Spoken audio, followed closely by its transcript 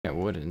It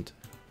wouldn't.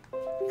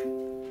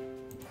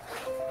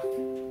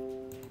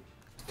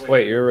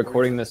 Wait, you're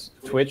recording this?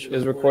 Twitch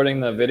is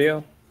recording the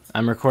video?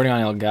 I'm recording on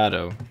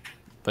Elgato,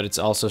 but it's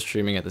also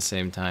streaming at the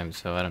same time,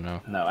 so I don't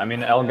know. No, I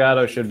mean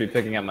Elgato should be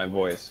picking up my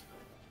voice.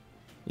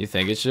 You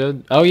think it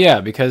should? Oh yeah,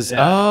 because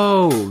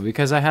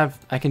because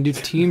I can do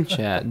team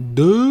chat.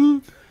 Duh.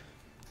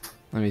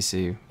 Let me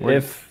see.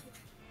 Where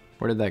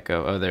did that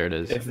go? Oh, there it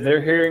is. If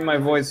they're hearing my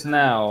voice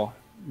now,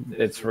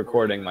 it's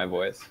recording my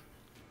voice.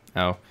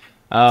 Oh.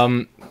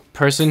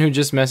 Person who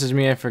just messaged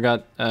me, I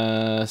forgot,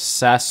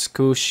 Saskushia,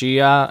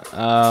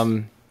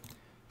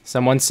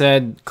 someone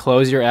said,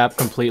 close your app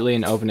completely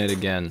and open it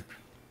again.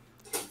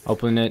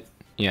 Open it,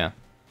 yeah,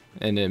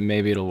 and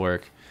maybe it'll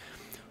work.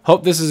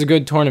 Hope this is a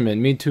good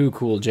tournament. Me too,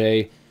 Cool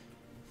J.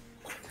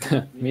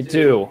 Me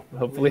too.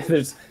 Hopefully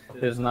there's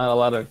not a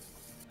lot of,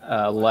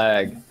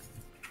 lag.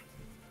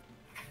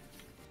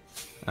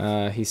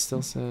 He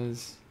still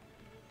says...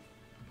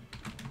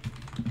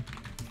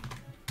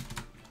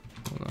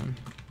 Hold on.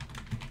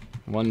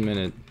 1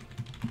 minute.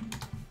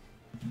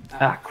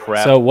 Ah,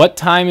 crap. So what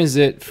time is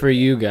it for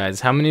you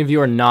guys? How many of you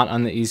are not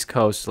on the East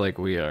Coast like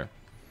we are?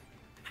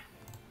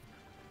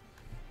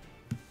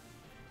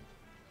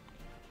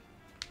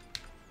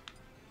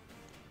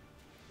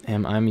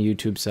 I'm a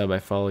YouTube sub. I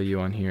follow you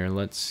on here.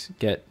 Let's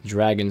get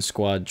Dragon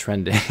Squad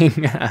trending.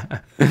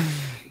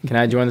 Can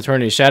I join the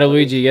tourney? Shadow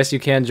Luigi, yes you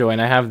can join.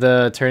 I have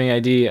the tourney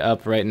ID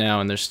up right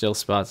now and there's still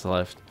spots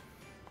left.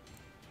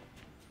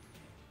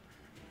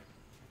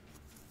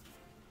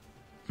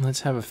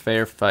 Let's have a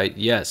fair fight.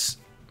 Yes.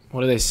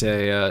 What do they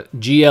say?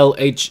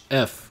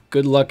 GLHF.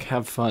 Good luck,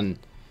 have fun.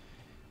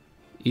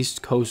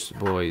 East Coast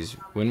boys.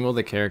 When will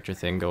the character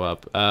thing go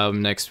up?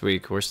 Next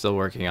week. We're still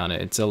working on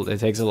it. It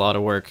takes a lot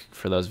of work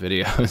for those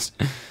videos.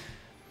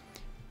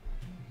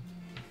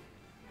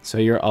 So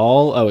you're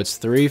all... Oh, it's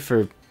 3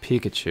 for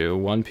Pikachu.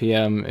 1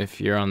 p.m.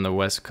 if you're on the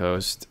West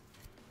Coast.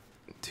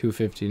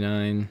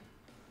 2:59.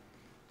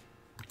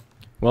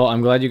 Well,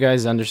 I'm glad you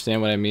guys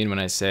understand what I mean when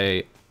I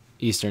say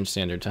Eastern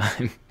Standard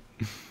Time.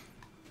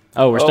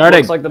 Oh, we're starting.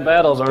 Looks like the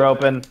battles are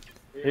open.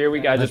 Here we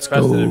go. I just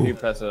pressed it if you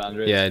press it,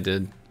 Andres. Yeah, I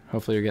did.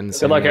 Hopefully you're getting the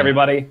same. Good luck,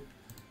 everybody.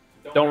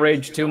 Don't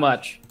rage too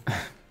much.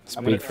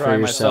 I'm gonna try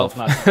myself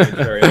not to rage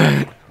very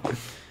much.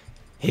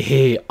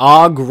 Hey,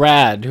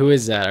 Ograd. Who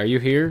is that? Are you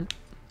here?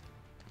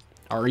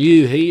 Are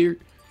you here?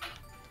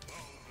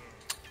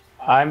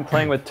 I'm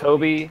playing with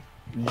Toby,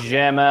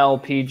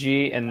 Jamel,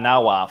 PG, and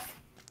Nawaf.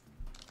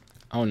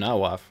 Oh,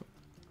 Nawaf.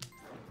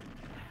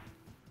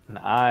 And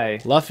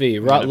Luffy,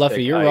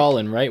 Luffy, you're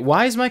rolling, right?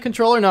 Why is my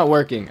controller not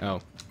working? Oh,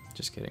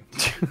 just kidding.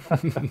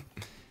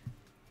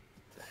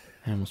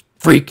 I almost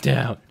freaked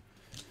out.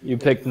 You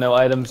picked no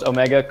items,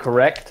 Omega,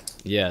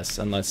 correct? Yes,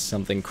 unless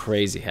something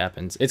crazy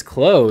happens. It's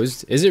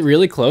closed. Is it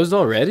really closed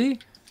already?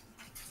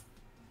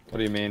 What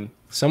do you mean?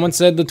 Someone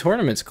said the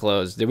tournament's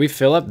closed. Did we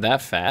fill up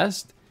that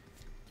fast?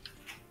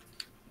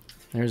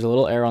 There's a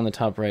little arrow on the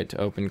top right to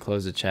open,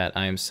 close the chat.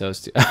 I am so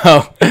stupid.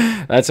 Oh,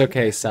 that's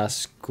okay,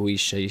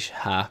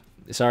 Sasquisha.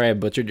 Sorry, I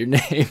butchered your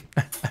name.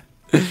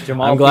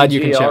 I'm glad PG,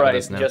 you can chat right,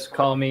 with us now. Just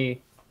call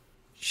me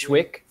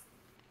Schwick.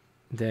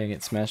 Dang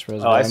it, Smash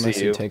Bros. Oh, Why I must see it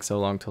you. take so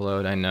long to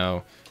load? I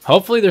know.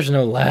 Hopefully there's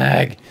no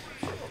lag.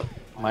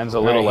 Mine's a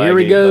little Here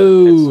we laggy,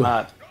 go. but it's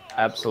not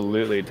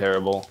absolutely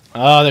terrible.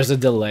 Oh, there's a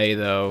delay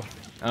though.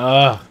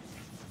 Ugh.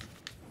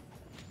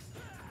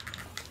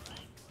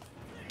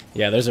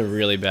 Yeah, there's a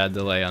really bad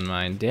delay on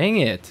mine. Dang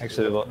it.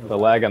 Actually, the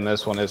lag on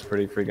this one is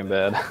pretty freaking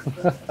bad.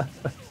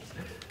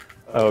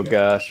 Oh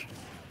gosh.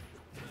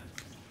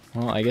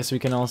 Well, I guess we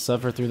can all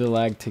suffer through the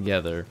lag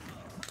together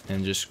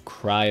and just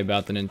cry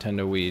about the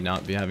Nintendo Wii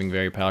not having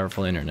very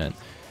powerful internet.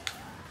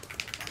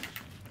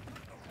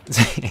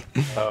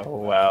 Oh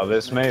wow,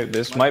 this might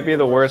be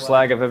the worst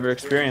lag I've ever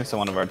experienced in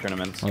one of our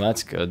tournaments. Well,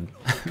 that's good.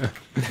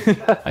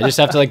 I just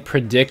have to like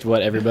predict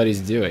what everybody's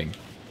doing.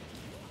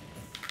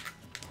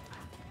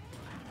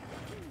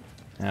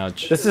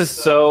 Ouch. This is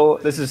so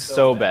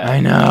bad. I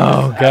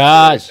know, This is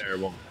gosh. absolutely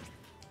terrible.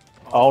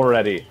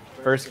 Already,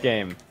 first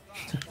game.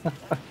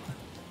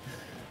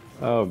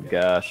 Oh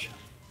gosh.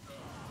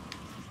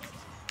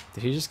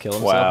 Did he just kill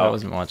himself? Wow. I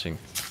wasn't watching.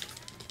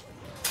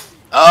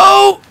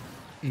 Oh!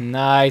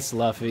 Nice,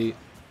 Luffy.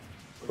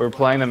 We're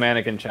playing the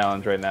mannequin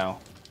challenge right now.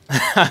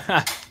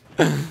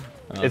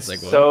 It's like,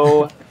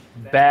 so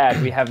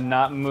bad. We have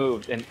not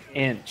moved an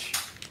inch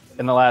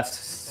in the last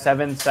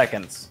 7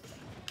 seconds.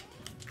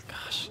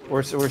 Gosh.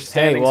 We're Hey,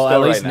 standing well,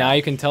 still at least right now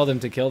you can tell them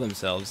to kill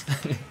themselves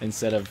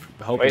instead of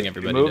hoping Wait, you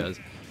everybody moved? does.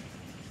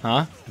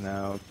 Huh?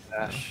 No,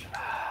 gosh.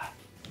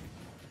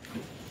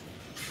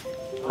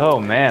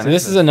 Oh man. So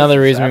this is another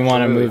reason we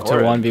want to absolutely move to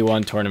horrid.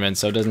 1v1 tournaments,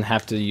 so it doesn't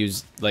have to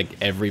use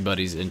like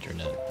everybody's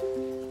internet.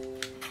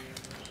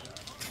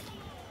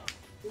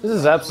 This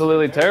is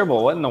absolutely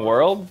terrible. What in the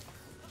world?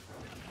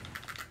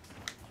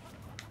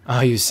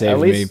 Oh, you At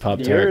saved me, least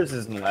Pop-Tart. yours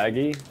isn't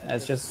laggy.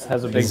 It just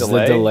has a big The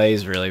delay.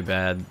 delay's really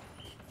bad.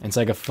 It's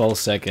like a full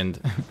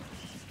second.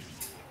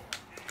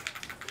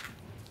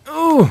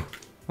 Ooh!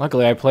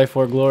 Luckily, I play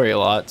For Glory a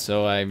lot,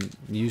 so I'm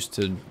used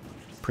to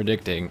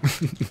predicting.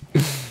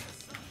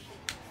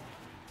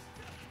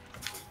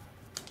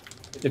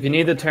 If you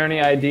need the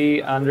tourney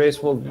ID,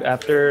 Andres will,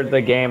 after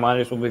the game,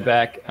 Andres will be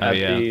back at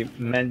the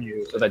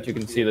menu so that you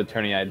can see the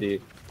tourney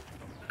ID.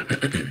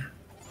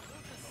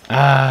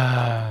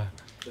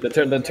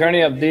 The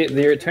tourney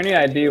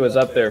ID was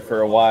up there for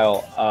a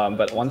while,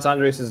 but once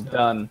Andres is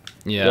done,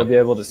 you'll be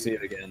able to see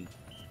it again.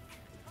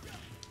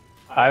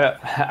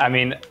 I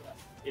mean,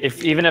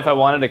 even if I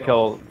wanted to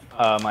kill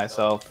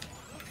myself,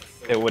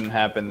 it wouldn't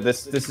happen.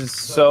 This is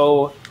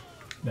so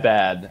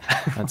bad.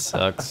 That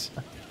sucks.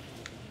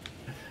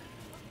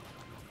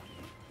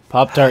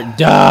 Pop-Tart,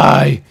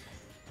 die!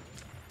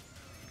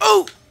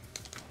 Oh!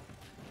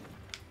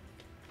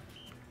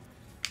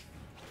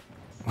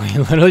 We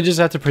literally just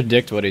have to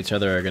predict what each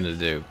other are gonna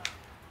do.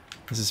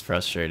 This is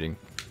frustrating.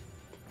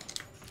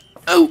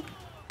 Oh!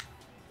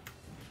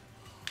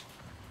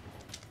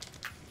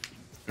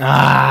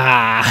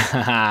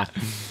 Ah!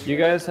 You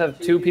guys have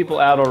 2 people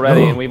out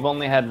already, and we've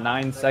only had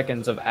 9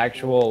 seconds of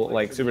actual,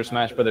 like, Super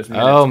Smash Brothers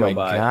minutes go by. Oh my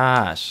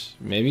gosh.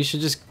 Maybe you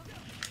should just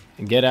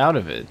get out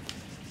of it.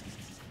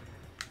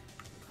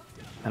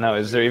 I know,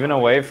 is there even a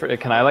way for...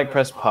 Can I, like,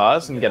 press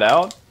pause and get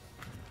out?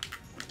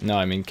 No,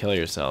 I mean kill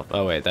yourself.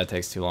 Oh wait, that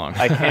takes too long.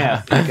 I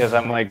can't, because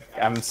I'm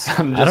just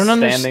I don't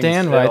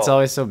understand why it's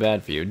always so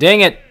bad for you.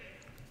 Dang it!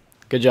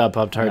 Good job,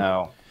 Pop-Tart.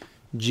 No.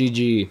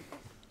 GG.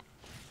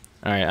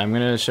 Alright, I'm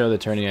gonna show the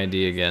tourney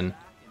ID again.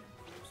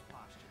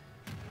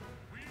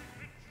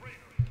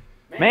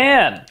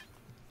 Man!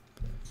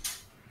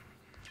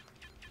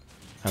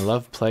 I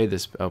love playing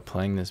this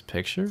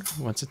picture?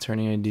 What's a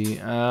tourney ID?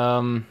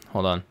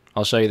 Hold on.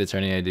 I'll show you the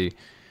tourney ID.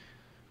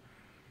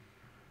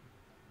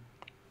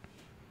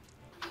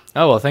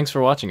 Oh, well, thanks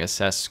for watching,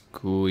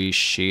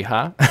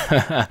 Sasquishiha.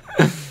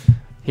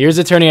 Here's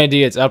the tourney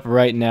ID. It's up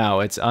right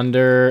now. It's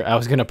under... I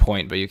was going to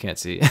point, but you can't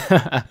see.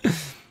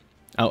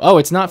 Oh,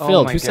 it's not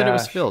filled. Who said it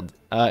was filled?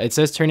 It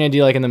says tourney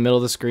ID like in the middle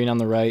of the screen on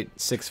the right.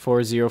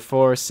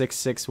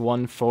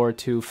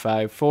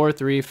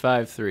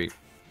 6404-6614-254-4353.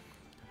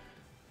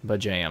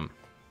 Bajam.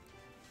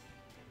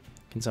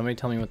 Can somebody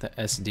tell me what the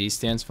SD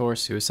stands for?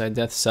 Suicide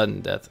death? Sudden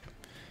death.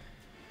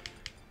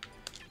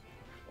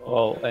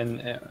 Well,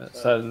 and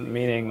sudden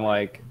meaning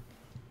like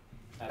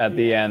at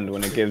the end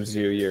when it gives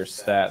you your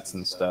stats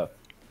and stuff.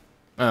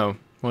 Oh,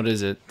 what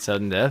is it?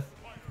 Sudden death?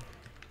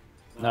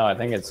 No, I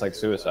think it's like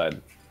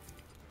suicide.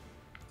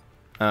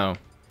 Oh.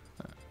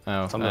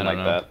 Something like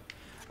that.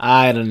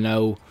 I don't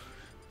know.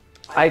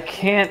 I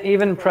can't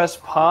even press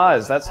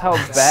pause. That's how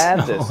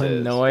bad this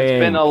is. Annoying. It's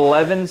been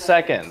 11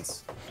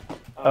 seconds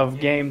of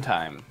game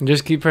time.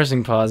 Just keep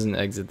pressing pause and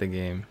exit the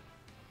game.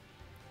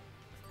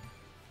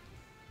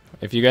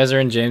 If you guys are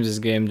in James's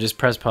game, just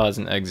press pause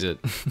and exit.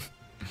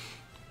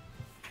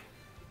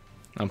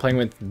 I'm playing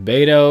with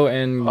Beto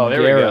and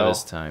Garo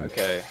this time.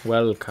 Okay.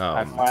 Welcome.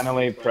 I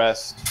finally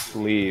pressed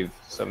leave,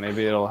 so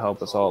maybe it'll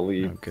help us all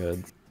leave. Oh,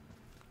 good.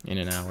 In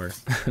an hour.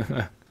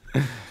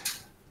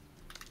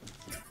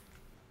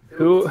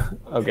 Who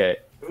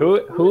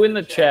in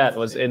the chat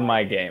was in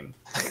my game?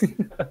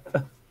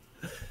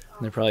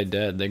 They're probably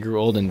dead. They grew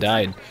old and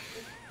died.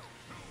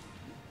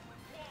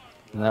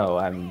 No,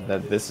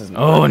 this is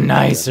not. Oh,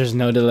 nice. There's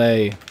no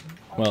delay.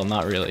 Well,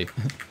 not really.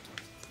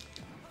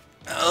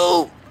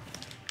 Oh.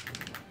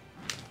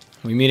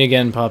 We meet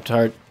again,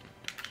 Pop-Tart.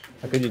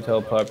 How could you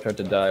tell Pop-Tart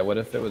to die? What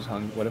if I was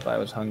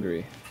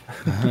hungry?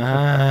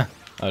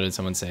 Oh, did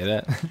someone say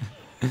that?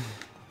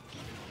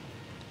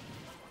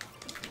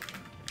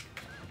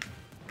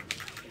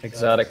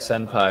 Exotic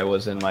Senpai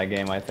was in my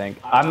game, I think.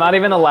 I'm not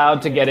even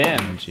allowed to get in.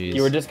 Oh,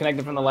 you were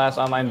disconnected from the last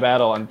online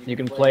battle, and you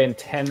can play in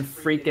 10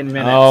 freaking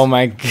minutes. Oh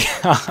my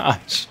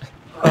gosh.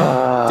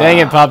 Dang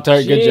it,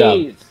 Pop-Tart, good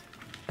job.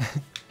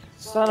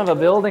 Son of a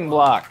building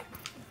block.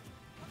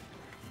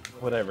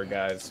 Whatever,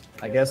 guys.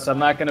 I guess I'm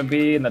not going to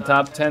be in the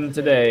top 10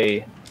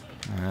 today.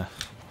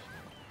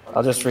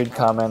 I'll just read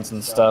comments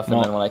and stuff,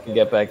 and then when I can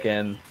get back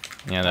in...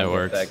 Yeah, that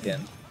works. Back in.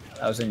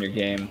 I was in your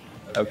game.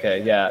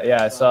 Okay,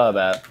 yeah, I saw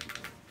that.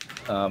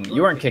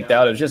 You weren't kicked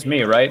out. It was just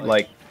me, right?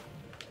 Like,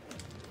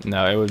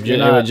 no, it would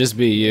just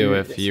be you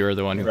if you were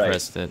the one who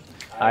pressed it.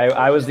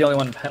 I was the only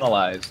one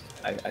penalized,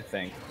 I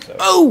think. So.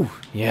 Oh,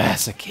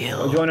 yes, a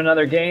kill. We'll join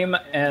another game,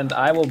 and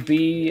I will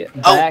be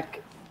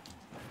back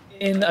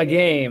in a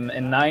game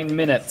in 9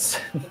 minutes.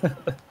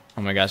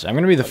 Oh my gosh, I'm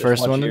gonna be the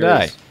first one to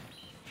die.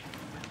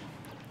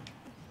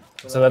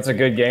 So that's a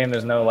good game.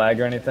 There's no lag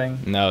or anything.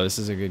 No, this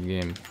is a good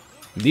game.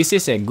 This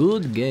is a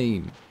good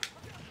game.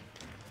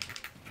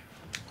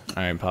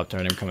 Alright,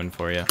 Pop-Tart, I'm coming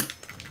for you.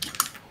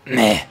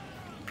 Meh.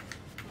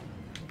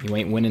 You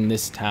ain't winning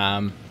this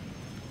time.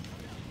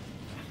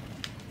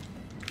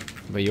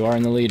 But you are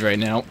in the lead right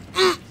now.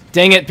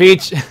 Dang it,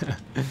 Peach!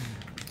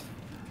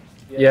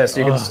 Yes,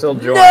 you can still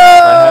join.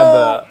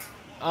 No!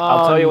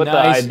 I'll tell you what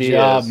nice the ID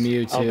job, is.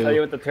 Mewtwo. I'll tell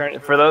you what the tourney.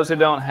 For those who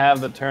don't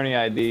have the tourney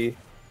ID,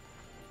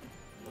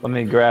 let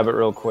me grab it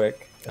real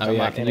quick. Oh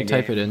yeah, can you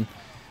type it in?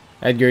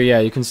 Edgar, yeah,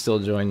 you can still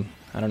join.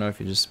 I don't know if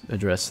you just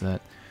addressed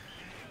that.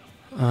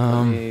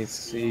 Let me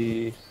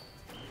see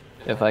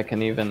if I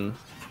can even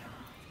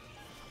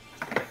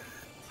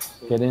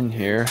get in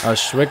here. Oh,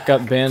 Schwick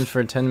got banned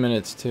for 10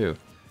 minutes too.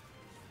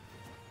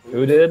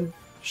 Who did?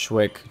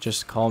 Schwick.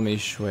 Just call me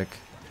Schwick.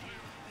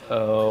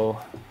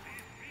 Oh.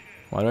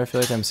 Why do I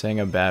feel like I'm saying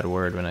a bad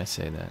word when I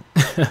say that?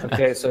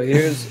 Okay, so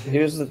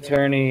here's the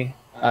tourney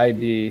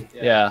ID.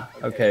 Yeah,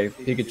 okay,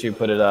 Pikachu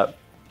put it up.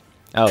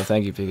 Oh,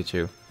 thank you,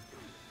 Pikachu.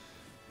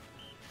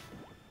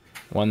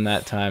 Won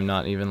that time,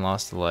 not even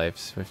lost a life.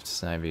 Swift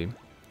Snivy.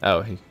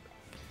 Oh, he...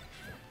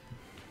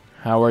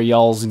 How are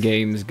y'all's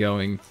games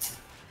going?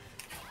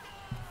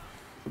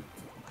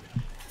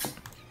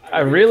 I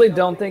really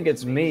don't think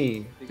it's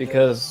me,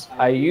 because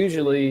I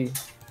usually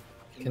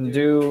can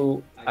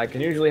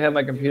usually have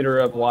my computer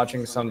up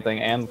watching something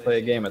and play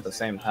a game at the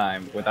same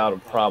time without a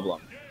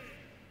problem.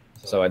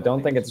 So I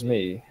don't think it's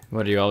me.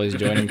 What, are you always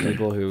joining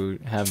people who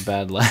have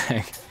bad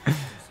lag?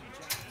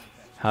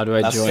 How do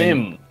I join?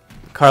 Sim.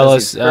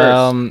 Carlos,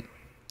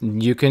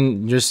 you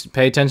can just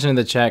pay attention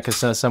to the chat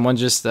because someone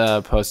just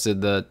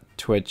posted the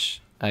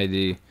Twitch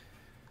ID.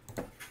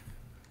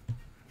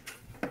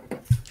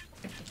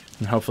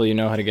 And hopefully you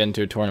know how to get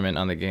into a tournament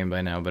on the game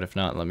by now, but if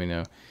not, let me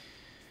know.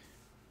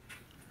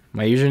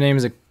 My username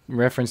is a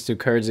reference to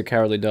Courage the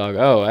Cowardly Dog.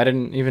 Oh, I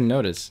didn't even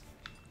notice.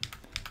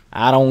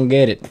 I don't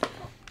get it.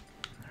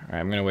 Alright,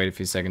 I'm gonna wait a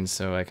few seconds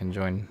so I can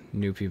join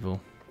new people.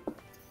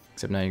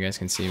 Except now you guys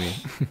can see me.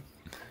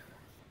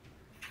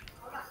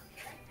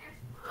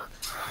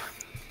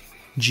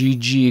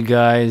 GG,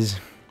 guys.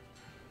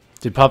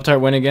 Did Pop-Tart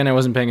win again? I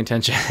wasn't paying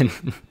attention.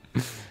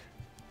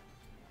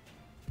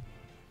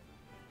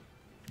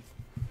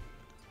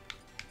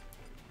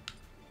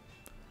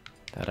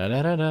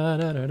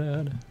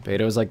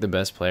 Beto is like the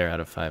best player out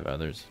of 5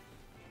 others.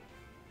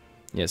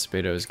 Yes,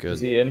 Beto is good. Is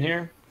he in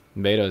here?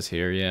 Beto's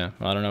here, yeah.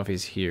 Well, I don't know if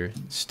he's here.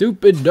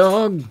 Stupid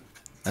dog!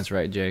 That's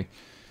right, Jay.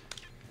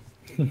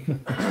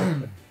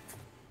 But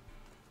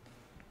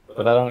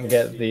I don't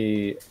get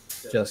the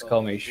just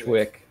call me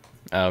Schwick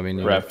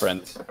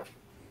reference.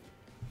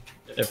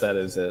 If that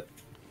is it.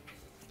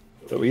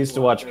 But we used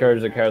to watch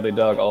Courage the Cowardly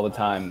Dog all the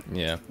time.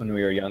 Yeah. When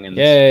we were youngins.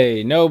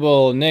 Yay!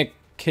 Noble Nick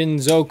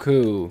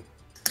Kinzoku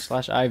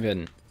 /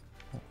 Ivan.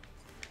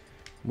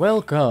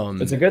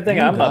 Welcome. It's a good thing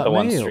I'm not the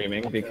one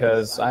streaming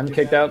because I'm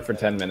kicked out for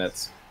 10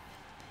 minutes.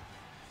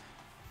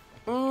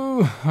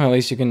 Ooh, well, at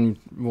least you can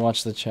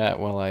watch the chat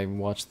while I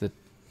watch the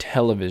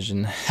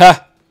television.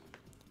 Ha!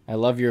 I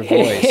love your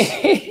voice.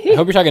 I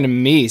hope you're talking to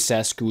me,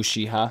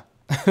 Saskushi, huh?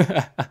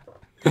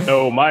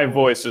 No, my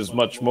voice is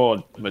much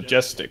more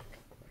majestic.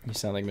 You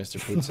sound like Mr.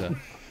 Pizza.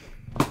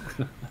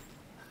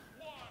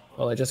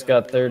 Well, I just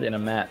got 3rd in a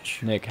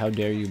match. Nick, how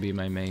dare you be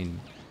my main?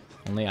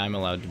 Only I'm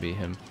allowed to be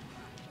him.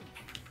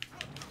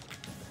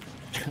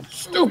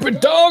 Stupid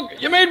dog!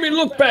 You made me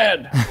look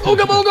bad!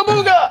 Ooga booga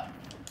booga!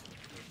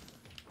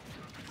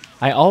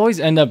 I always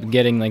end up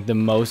getting like the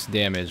most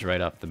damage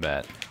right off the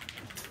bat.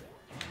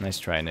 Nice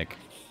try, Nick.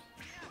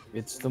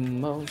 It's the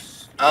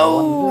most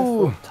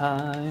wonderful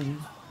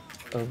time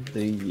of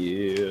the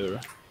year.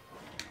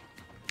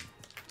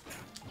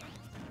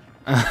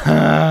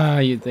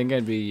 You'd think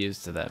I'd be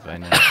used to that by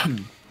now.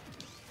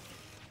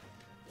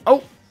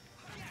 Oh!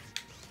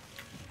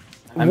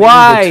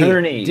 Why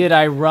did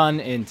I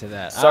run into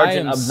that?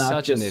 Sergeant I am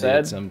such an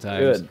idiot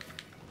sometimes. Good.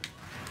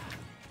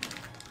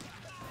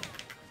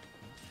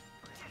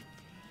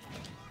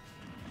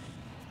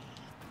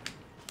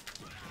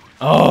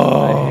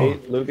 Oh! I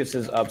hate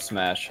Lucas's up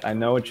smash. I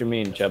know what you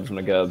mean, Chubs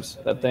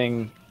McGubs. That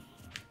thing's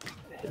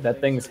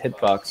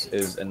hitbox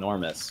is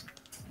enormous.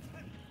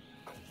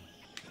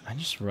 I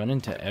just run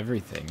into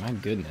everything. My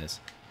goodness.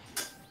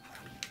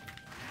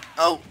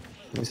 Oh!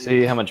 Let me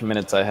see how much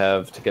minutes I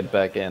have to get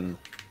back in.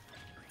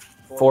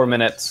 4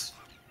 minutes.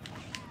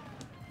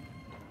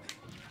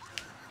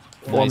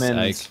 4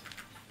 minutes.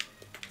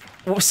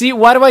 Well, see,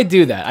 why do I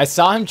do that? I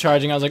saw him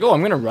charging. I was like, oh, I'm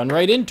going to run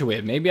right into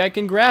it. Maybe I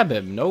can grab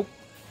him. Nope.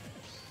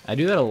 I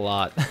do that a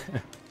lot.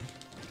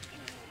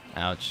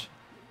 Ouch.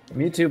 The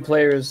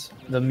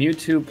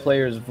Mewtwo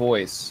player's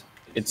voice.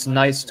 It's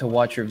nice to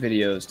watch your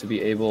videos to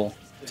be able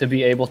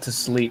to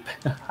sleep.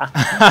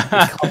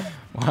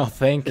 Well,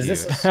 thank you.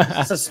 Is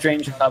this a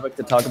strange topic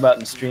to talk about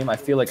in stream? I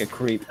feel like a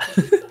creep.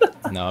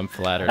 No, I'm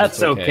flattered.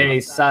 That's okay,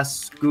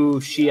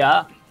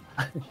 Saskushia.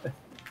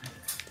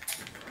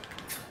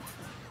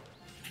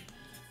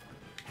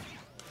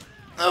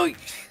 Oh,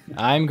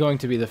 I'm going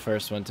to be the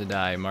first one to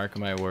die. Mark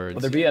my words.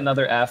 Will there be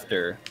another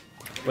after?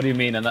 What do you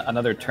mean,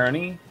 another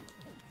tourney?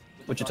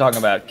 What you talking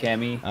about,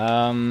 Cammy?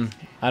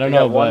 I don't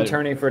know. We got one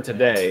tourney for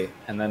today,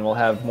 and then we'll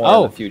have more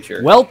in the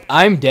future. Well,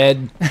 I'm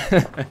dead.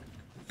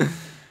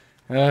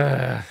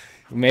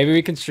 Maybe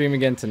we can stream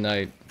again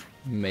tonight.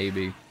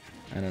 Maybe.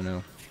 I don't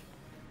know.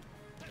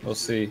 We'll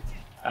see.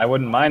 I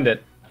wouldn't mind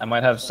it. I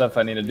might have stuff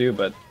I need to do,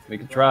 but we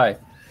could try.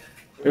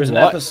 There was an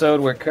episode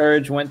where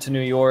Courage went to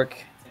New York,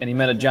 and he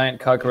met a giant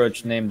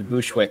cockroach named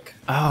Bushwick.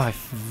 Oh, I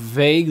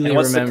vaguely and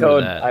what's remember the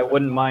code? that. I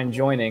wouldn't mind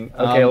joining.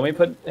 Okay, let me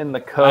put in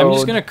the code. I'm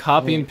just gonna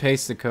copy and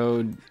paste the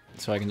code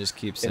so I can just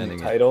keep sending in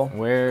the title. it.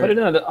 Where? Put it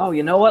in the. Oh,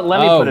 you know what? Let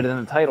me put it in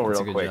the title that's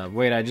real a good quick. Job.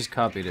 Wait, I just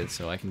copied it,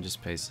 so I can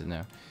just paste it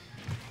now.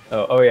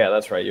 Oh yeah,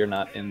 that's right. You're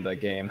not in the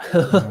game.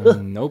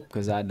 Nope,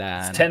 because I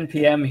died. It's 10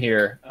 p.m.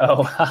 here.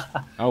 Oh.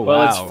 Oh, well,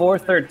 wow. it's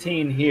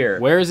 4:13 here.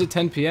 Where is it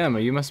 10 p.m.?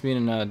 You must be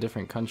in a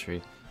different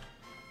country.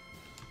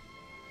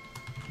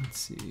 Let's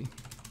see.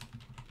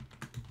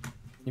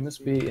 You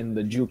must be in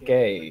the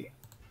UK.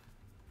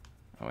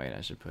 Oh, wait, I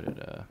should put it,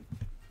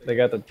 They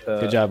got the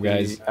Good job,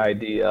 guys. the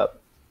ID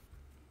up.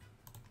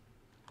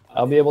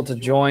 I'll be able to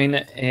join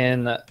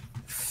in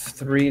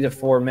 3 to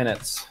 4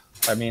 minutes.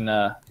 I mean,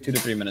 2 to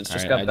 3 minutes.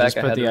 Just All right, got I back. just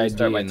I put had the to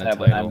restart ID my in the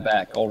tablet. title. I'm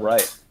back. All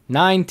right.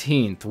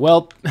 19th.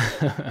 Well,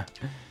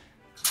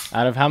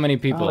 out of how many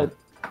people? Oh, it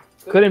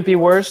couldn't be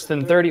worse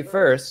than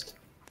 31st.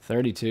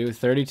 32.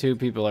 32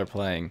 people are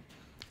playing.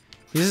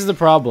 This is the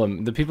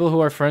problem. The people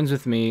who are friends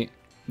with me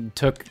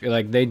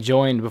they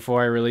joined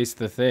before I released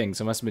the thing,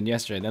 so it must have been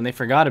yesterday. Then they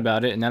forgot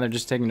about it, and now they're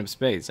just taking up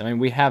space. I mean,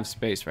 we have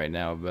space right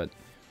now, but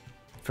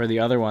for the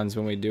other ones,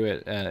 when we do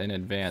it in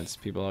advance,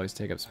 people always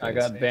take up space. I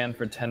got banned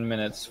for 10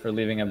 minutes for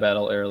leaving a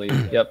battle early.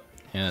 Yep.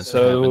 Yeah, that's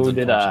what So happens,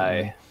 did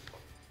I.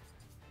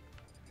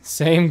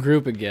 Same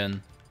group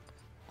again.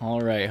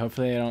 Alright,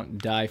 hopefully I don't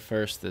die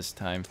first this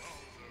time.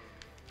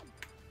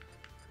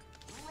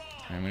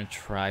 I'm gonna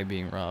try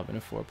being Rob in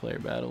a 4-player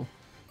battle.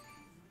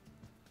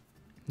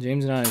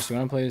 James and Honest, do you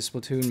want to play the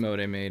Splatoon mode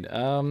I made?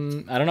 I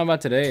don't know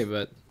about today,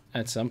 but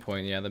at some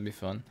point, yeah, that'd be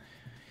fun.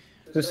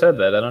 Who said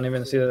that? I don't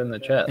even see that in the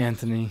chat.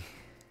 Anthony.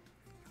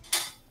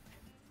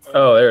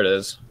 Oh, there it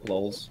is.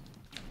 Lols.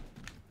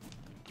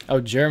 Oh,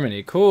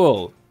 Germany.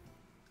 Cool.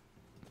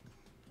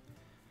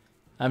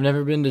 I've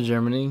never been to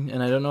Germany,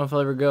 and I don't know if I'll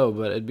ever go,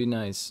 but it'd be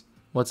nice.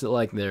 What's it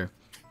like there?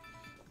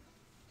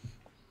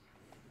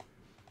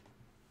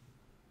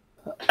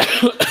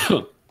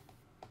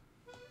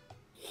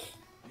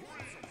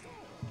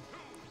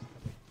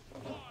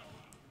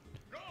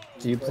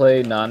 Do you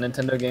play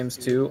non-Nintendo games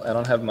too? I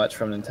don't have much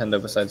from Nintendo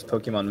besides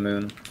Pokemon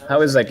Moon. How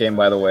is that game,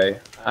 by the way?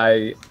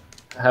 I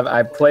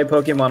play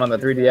Pokemon on the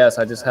 3DS.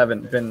 I just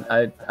haven't been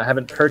I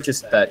haven't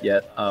purchased that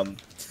yet.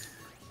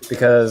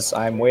 Because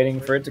I'm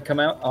waiting for it to come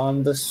out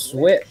on the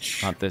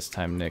Switch. Not this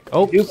time, Nick.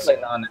 Oh, You play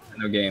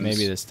non-Nintendo games.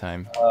 maybe this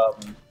time.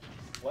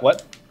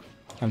 What?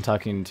 I'm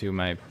talking to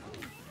my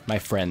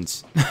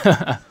friends.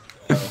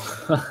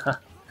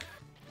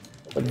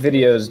 What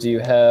videos do you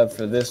have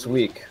for this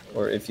week,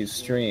 or if you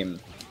stream?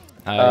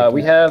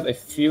 We have a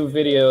few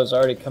videos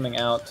already coming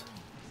out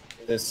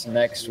this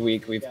next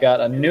week. We've got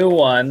a new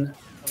one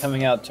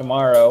coming out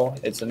tomorrow.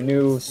 It's a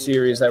new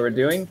series that we're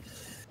doing.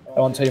 I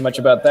won't tell you much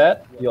about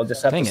that. You'll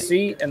just have to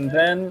see. And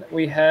then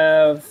we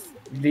have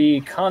the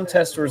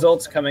contest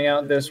results coming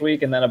out this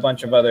week, and then a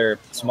bunch of other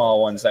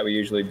small ones that we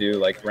usually do,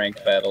 like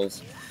ranked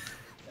battles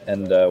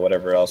and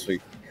whatever else we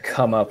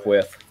come up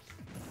with.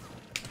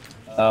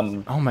 Oh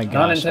my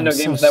gosh, Non-Nintendo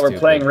games that we're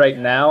playing right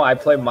now, I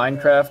play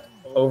Minecraft,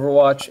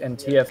 Overwatch, and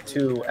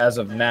TF2 as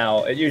of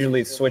now. It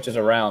usually switches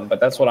around, but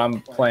that's what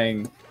I'm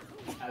playing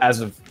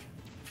as of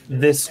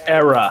this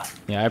era.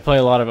 Yeah, I play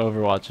a lot of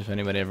Overwatch if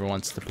anybody ever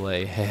wants to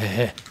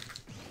play.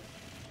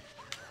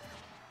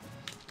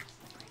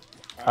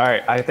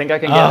 Alright, I think I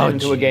can get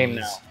into a game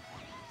now.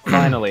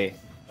 Finally.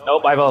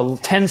 Nope, I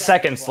have 10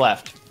 seconds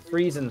left.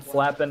 Freezing,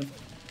 flapping.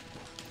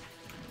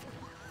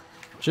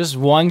 Just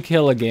one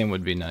kill a game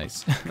would be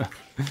nice.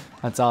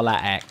 That's all I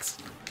ask.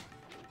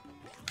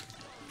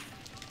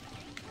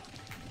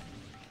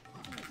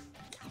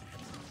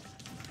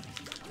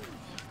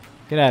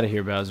 Get out of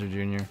here, Bowser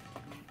Jr.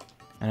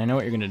 And I know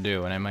what you're gonna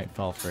do, and I might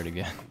fall for it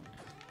again.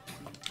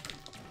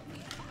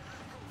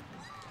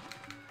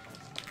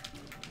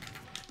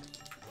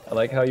 I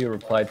like how you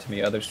replied to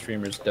me, other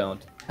streamers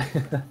don't.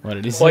 What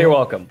did he say? Well, you're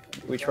welcome.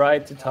 We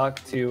tried to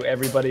talk to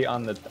everybody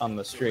on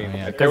the stream. Oh,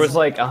 yeah, If there was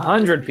like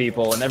 100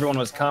 people and everyone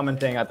was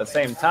commenting at the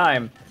same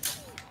time,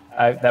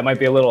 that might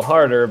be a little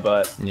harder,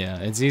 but... Yeah,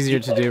 it's easier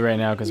to do right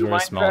now because we're a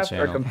small Minecraft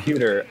channel. or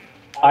computer?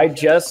 I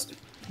just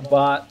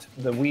bought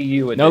the Wii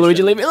U edition. No,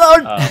 Luigi, leave me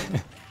alone!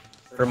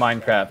 For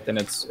Minecraft, and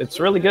it's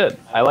really good.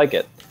 I like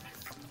it.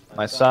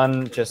 My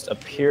son just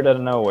appeared out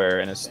of nowhere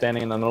and is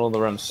standing in the middle of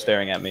the room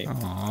staring at me.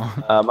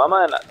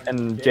 Mama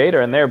and Jade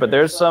are in there, but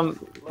there's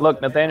some...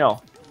 Look,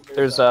 Nathaniel,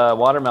 there's a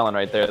watermelon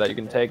right there that you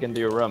can take into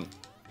your room.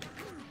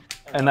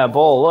 And that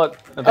bowl, look,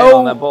 Nathaniel,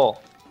 on that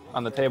bowl,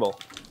 on the table.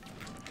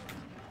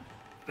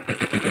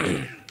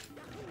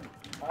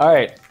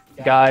 Alright,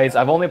 guys,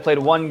 I've only played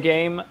one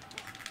game,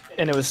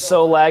 and it was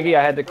so laggy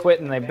I had to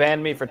quit, and they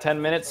banned me for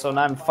 10 minutes, so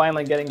now I'm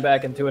finally getting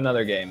back into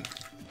another game.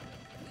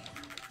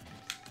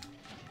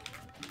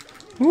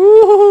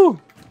 Woohoo!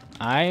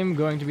 I'm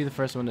going to be the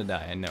first one to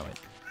die, I know it.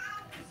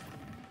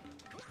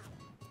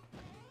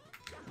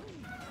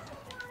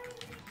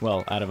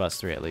 Well, out of us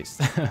three at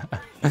least.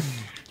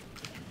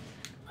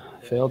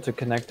 Failed to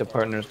connect a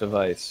partner's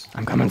device.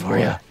 I'm coming for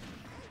you.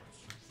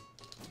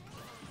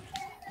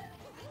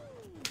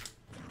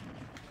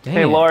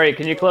 Hey, Laurie,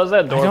 can you close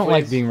that door, I don't please?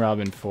 like being Rob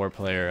in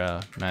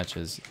 4-player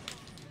matches.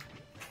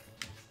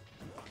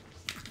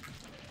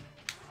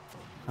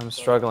 I'm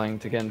struggling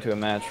to get into a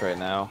match right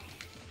now.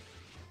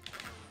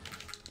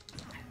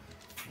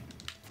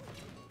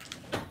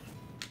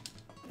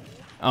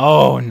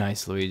 Oh,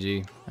 nice,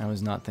 Luigi. I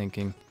was not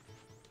thinking.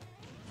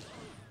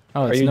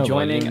 Oh, Are it's you Nova, I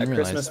joining didn't a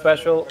realize. Christmas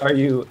special? Are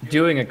you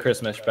doing a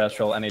Christmas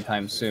special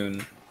anytime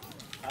soon?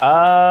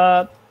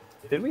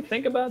 Did we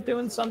think about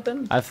doing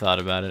something? I've thought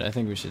about it. I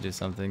think we should do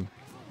something.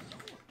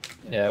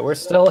 Yeah, we're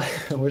still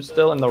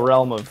in the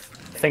realm of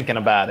thinking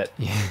about it.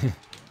 Yeah.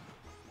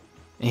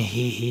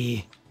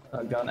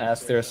 Don't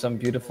ask. There are some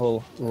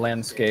beautiful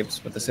landscapes,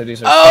 but the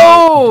cities are.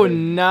 Oh,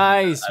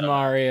 nice,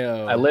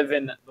 Mario. I live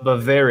in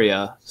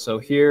Bavaria, so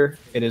here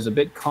it is a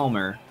bit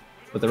calmer.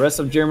 But the rest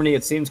of Germany,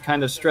 it seems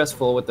kind of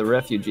stressful with the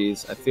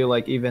refugees. I feel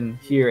like even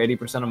here,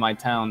 80% of my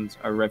towns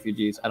are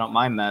refugees. I don't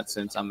mind that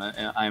since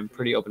I'm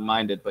pretty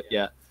open-minded. But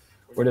yeah,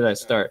 where did I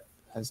start?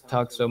 I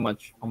talked so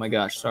much. Oh my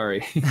gosh,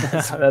 sorry.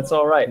 That's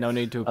all right. No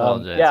need to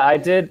apologize.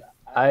 Yeah,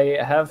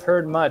 I have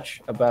heard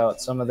much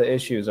about some of the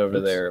issues over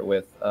there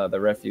with the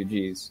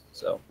refugees.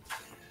 So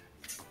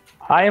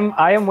I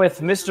am with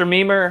Mr.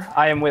 Memer.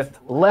 I am with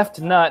Left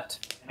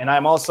Nut, and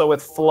I'm also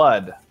with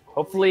Flood.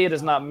 Hopefully, it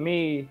is not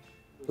me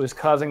who's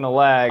causing the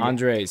lag.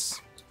 Andres,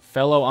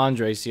 fellow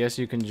Andres, yes,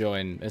 you can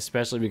join,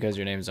 especially because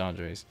your name is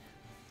Andres.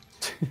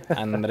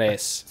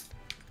 Andres.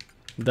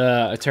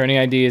 The attorney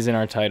ID is in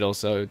our title,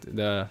 so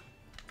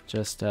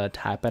just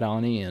tap it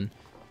on in.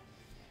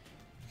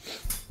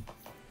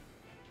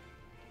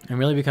 I'm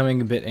really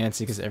becoming a bit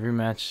antsy because every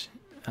match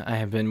I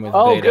have been with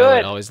Beto, good.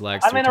 it always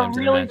lags I'm 3 in a times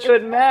in a really match.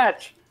 good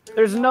match.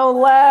 There's no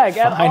lag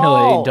at all.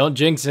 Finally, don't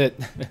jinx it.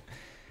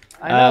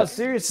 I know,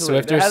 seriously.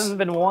 Swifter, there hasn't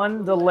been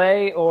one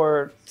delay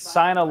or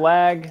sign of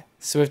lag.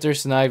 Swifter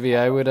Snivy,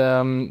 I would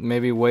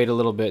maybe wait a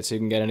little bit so you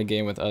can get in a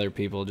game with other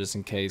people just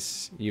in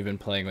case you've been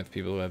playing with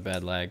people who have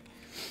bad lag.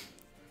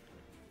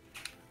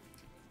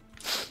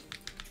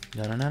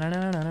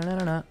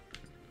 Na-na-na-na-na-na-na-na.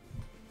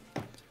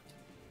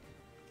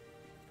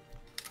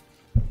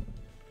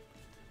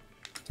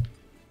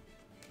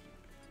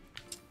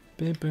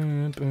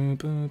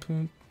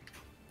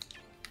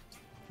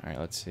 Alright,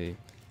 let's see.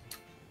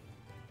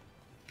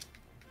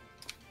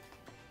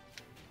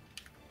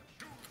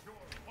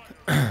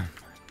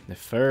 The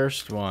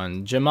first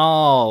one.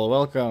 Jamal,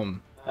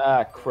 welcome.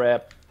 Ah,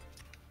 crap.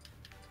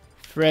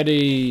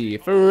 Freddy,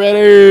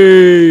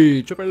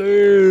 Triple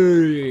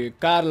A,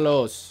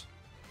 Carlos.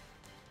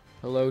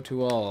 Hello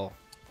to all.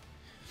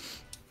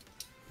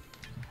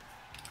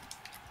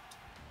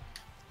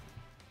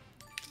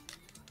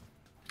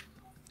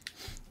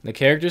 The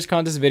characters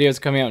contest video is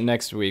coming out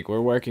next week.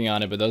 We're working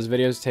on it, but those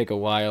videos take a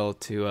while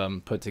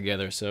to put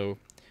together, so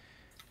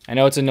I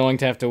know it's annoying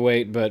to have to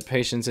wait, but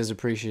patience is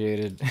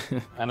appreciated.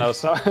 I know.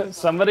 So,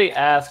 somebody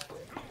asked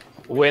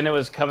when it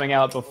was coming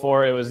out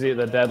before it was the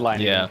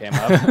deadline even came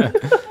up.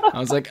 I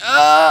was like,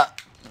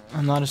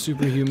 I'm not a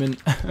superhuman.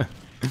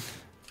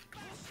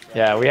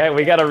 Yeah,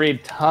 we got to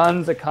read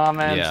tons of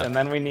comments, and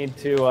then we need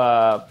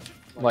to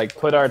like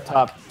put our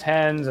top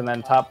 10s and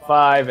then top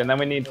 5, and then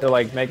we need to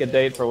like make a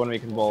date for when we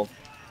can both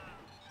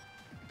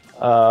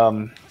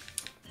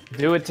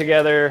do it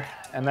together.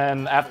 And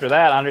then after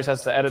that, Andres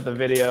has to edit the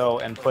video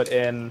and put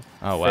in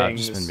Oh wow, I've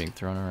things. just been being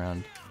thrown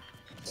around.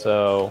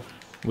 So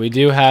we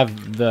do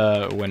have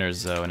the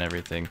winners though and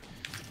everything.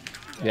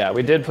 yeah,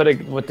 we did put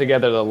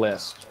together the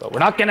list, but we're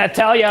not gonna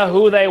tell you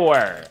who they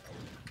were.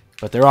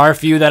 But there are a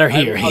few that are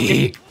here. I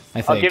think.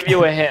 I'll give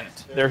you a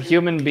hint. They're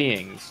human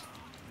beings.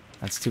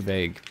 That's too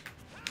vague.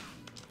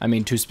 I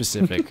mean, too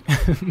specific.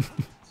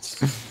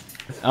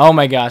 Oh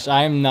my gosh,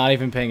 I am not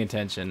even paying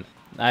attention.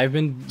 I've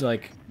been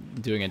like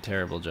doing a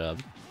terrible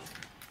job.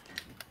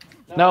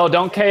 No,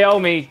 don't KO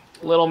me,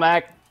 Little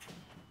Mac.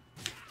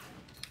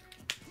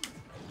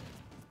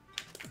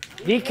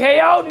 He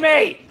KO'd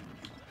me!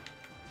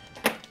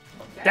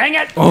 Dang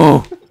it!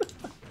 Oh!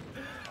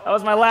 That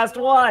was my last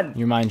one.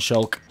 Your mind,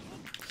 Shulk.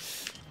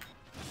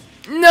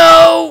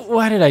 No!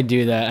 Why did I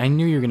do that? I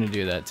knew you were gonna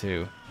do that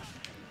too.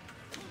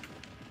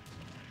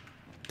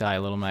 Die,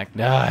 Little Mac,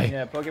 die.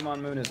 Yeah, Pokemon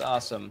Moon is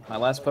awesome. My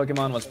last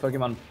Pokemon was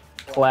Pokemon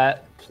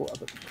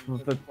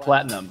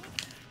Platinum.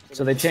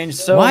 So they changed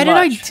so much. Why did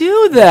I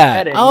do that?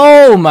 Petting.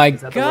 Oh my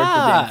Is that the word for being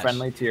god!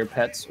 friendly to your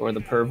pets or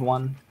the perv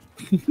one?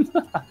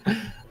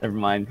 Never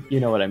mind. You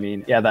know what I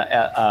mean. Yeah,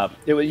 that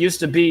it used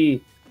to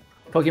be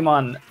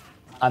Pokemon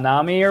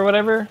Anami or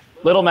whatever.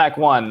 Little Mac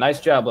won. Nice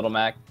job, Little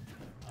Mac.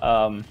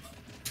 And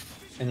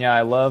yeah,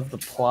 I love the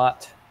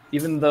plot.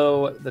 Even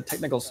though the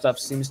technical stuff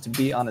seems to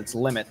be on its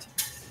limit,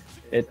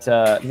 it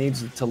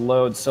needs to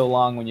load so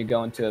long when you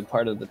go into a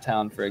part of the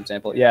town, for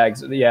example. Yeah,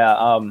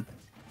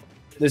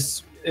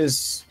 this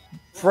is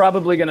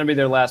probably going to be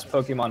their last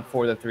Pokemon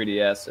for the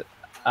 3DS.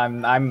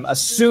 I'm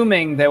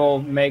assuming they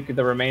will make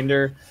the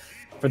remainder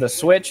for the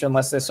Switch,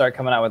 unless they start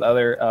coming out with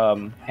other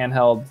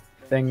handheld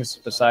things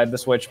beside the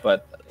Switch,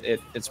 but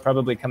it's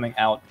probably coming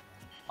out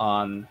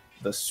on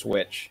the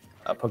Switch,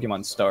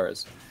 Pokemon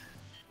Stars.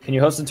 Can you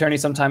host a tourney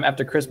sometime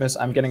after Christmas?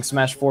 I'm getting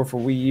Smash 4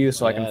 for Wii U,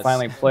 so I can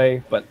finally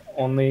play, but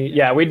only...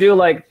 Yeah, we do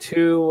like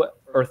 2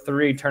 or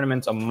 3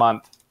 tournaments a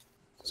month,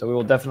 so we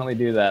will definitely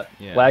do that.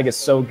 Yeah. Lag is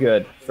so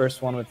good.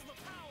 First one with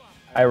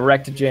I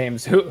wrecked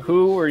James.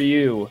 Who were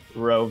you,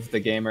 Rove the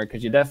gamer?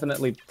 Because you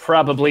definitely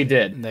probably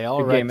did. They all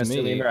Good wrecked game,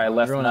 Mr. me. Lemur. I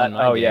left Everyone not. on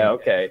my Oh game. yeah,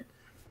 okay.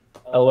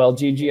 LOL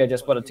GG. I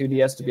just bought a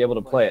 2DS to be able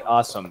to play it.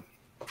 Awesome.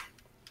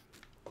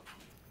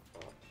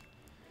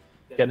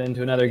 Get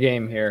into another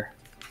game here.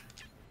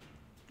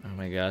 Oh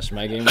my gosh,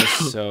 my game was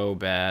so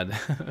bad.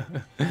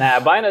 Nah,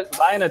 buying a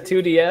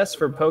 2DS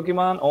for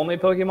Pokemon, only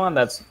Pokemon,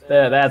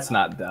 that's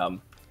not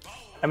dumb.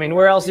 I mean,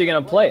 where else are you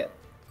gonna play it?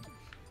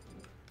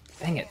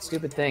 Dang it,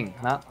 stupid thing,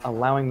 not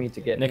allowing me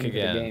to get Nick into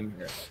again. the game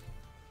here.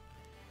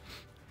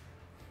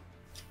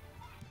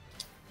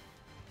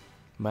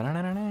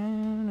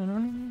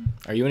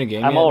 Are you in a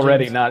game I'm yet,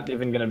 already James? not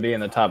even gonna be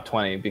in the top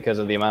 20 because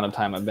of the amount of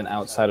time I've been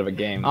outside of a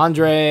game.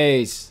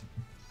 Andres!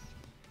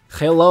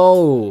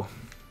 Hello!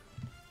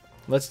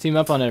 Let's team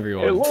up on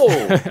everyone.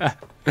 Hello!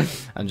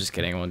 I'm just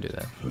kidding, I won't do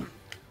that.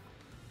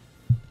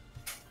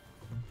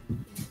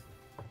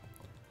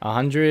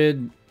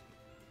 100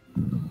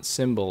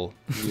 symbol.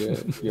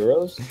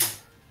 Euros?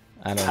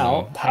 I don't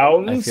know.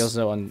 Pounds? I feel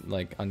so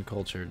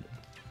uncultured.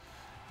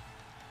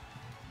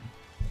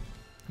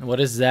 What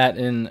is that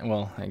in?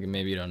 Well,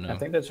 maybe you don't know. I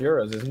think that's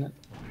euros, isn't it?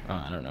 Oh,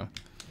 I don't know.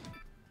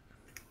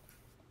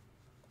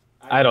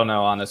 I don't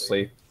know,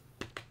 honestly.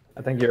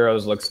 I think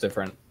euros looks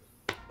different,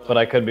 but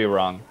I could be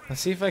wrong.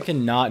 Let's see if I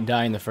can not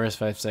die in the first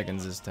 5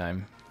 seconds this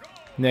time.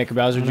 Nick,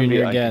 Bowser I'm gonna Jr.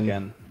 be like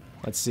again.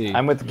 Let's see.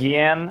 I'm with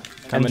Gian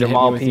Come and hit me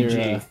Jamal with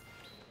PG.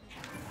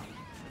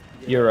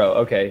 your, Euro,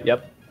 okay,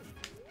 yep.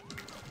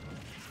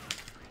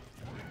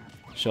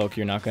 Shulk,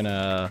 you're not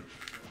gonna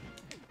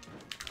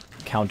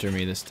counter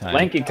me this time.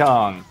 Lanky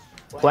Kong,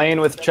 playing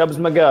with Chubbs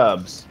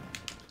McGubs.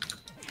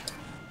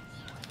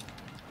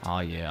 Oh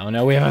yeah. Oh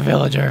no, we have a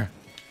villager.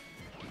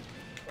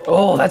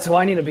 Oh, that's who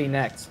I need to be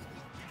next.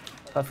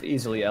 Tough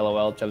easily,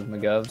 LOL, Chubbs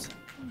McGubs.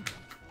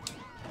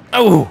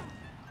 Oh!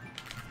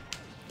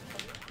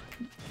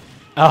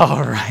 Oh,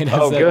 right.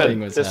 Oh, that good. thing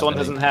was This one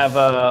happening. doesn't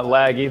have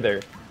lag either.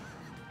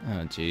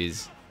 Oh,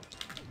 jeez.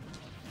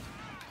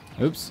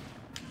 Oops.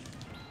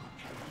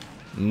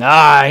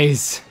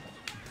 Nice!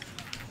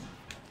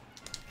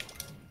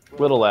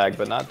 Little lag,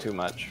 but not too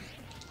much.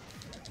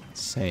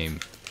 Same.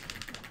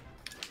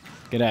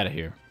 Get out of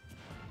here.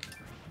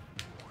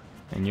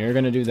 And you're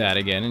gonna do that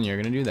again, and you're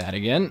gonna do that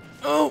again.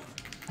 Oh!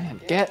 Man,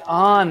 get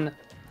on!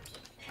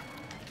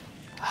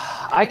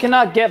 I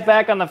cannot get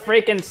back on the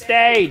freaking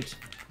stage!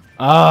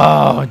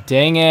 Oh,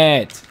 dang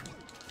it!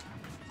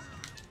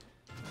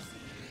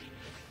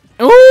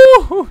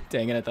 Ooh!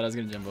 Dang it, I thought I was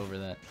gonna jump over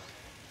that.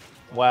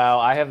 Wow,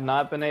 I have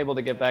not been able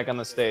to get back on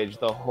the stage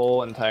the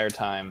whole entire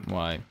time.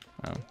 Why?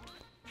 Oh.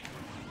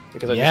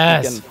 Because I just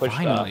Yes! keep getting pushed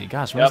Finally! up.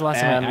 Gosh, when was the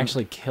last time and- I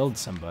actually killed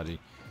somebody?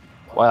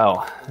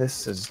 Wow,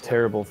 this is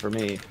terrible for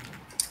me.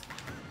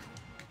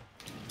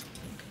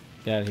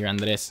 Get out of here,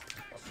 Andres.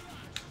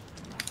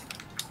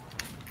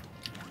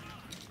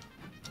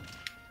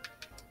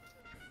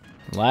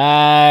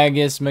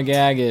 Lagus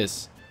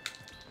Magagus.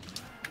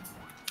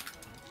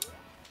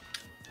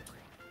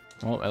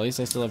 Well, at least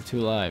I still have 2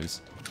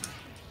 lives.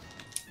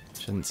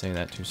 Shouldn't say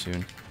that too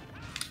soon.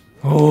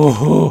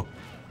 Oh!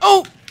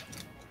 Oh!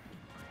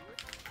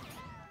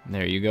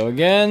 There you go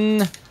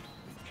again.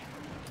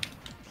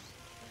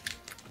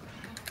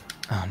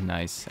 Oh,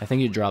 nice. I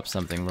think you dropped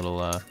something,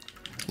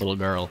 little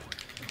girl.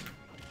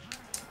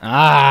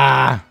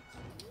 Ah!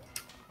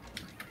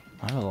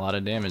 I have a lot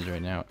of damage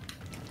right now.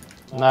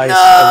 Nice, No!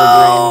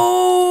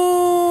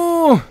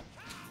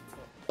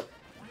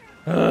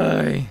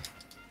 Ay.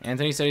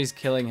 Anthony said he's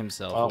killing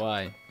himself. Well.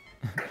 Why?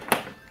 Evergreen.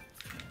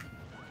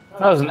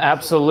 That was an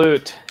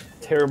absolute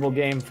terrible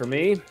game for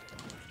me.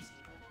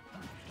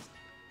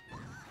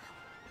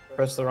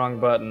 Press the wrong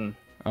button.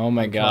 Oh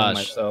my I'm killing gosh.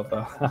 myself,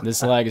 though.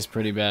 This lag is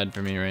pretty bad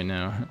for me right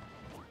now.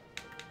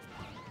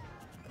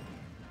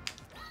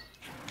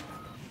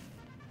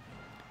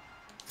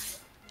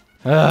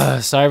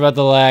 Sorry about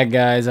the lag,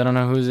 guys. I don't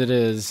know whose it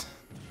is.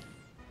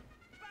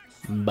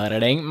 But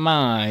it ain't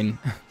mine.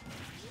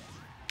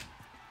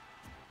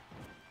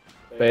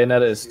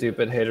 Bayonetta is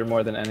stupid. Hate her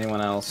more than anyone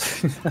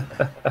else.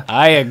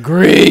 I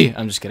agree.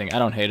 I'm just kidding. I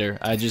don't hate her.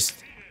 I just...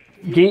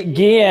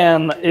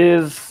 Gian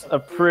is a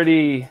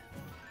pretty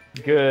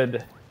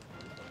good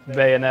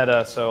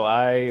Bayonetta, so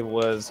I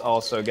was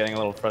also getting a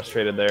little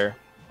frustrated there.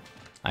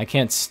 I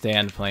can't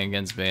stand playing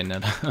against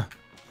Bayonetta.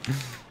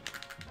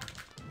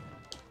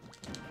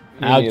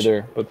 Me Ouch.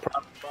 neither, but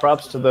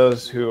props to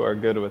those who are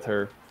good with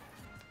her.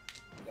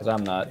 Because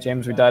I'm not.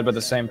 James, we died by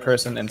the same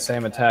person and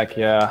same attack.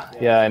 Yeah,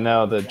 I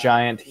know. The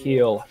giant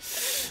heal.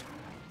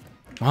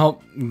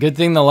 Well, good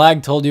thing the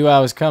lag told you I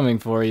was coming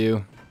for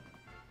you.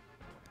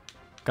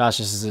 Gosh,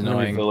 this is I'm gonna be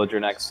annoying. villager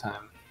next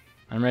time.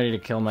 I'm ready to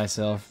kill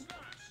myself.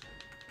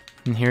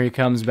 And here he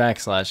comes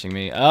backslashing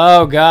me.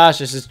 Oh gosh,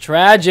 this is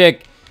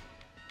tragic!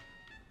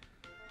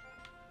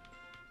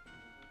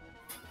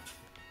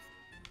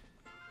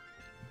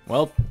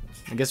 Well,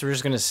 I guess we're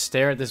just gonna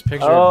stare at this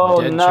picture Oh,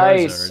 of dead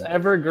nice. Charizard.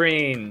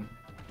 Evergreen.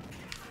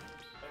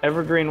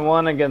 Evergreen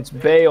won against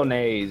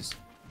Bayonnaise.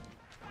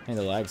 Hey,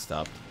 the lag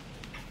stopped.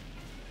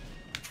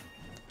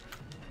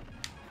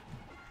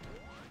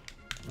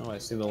 Oh, I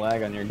see the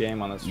lag on your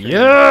game on the stream.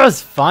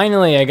 Yes!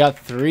 Finally, I got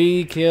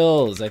 3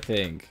 kills, I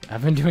think.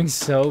 I've been doing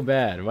so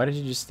bad. Why did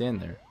you just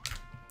stand there?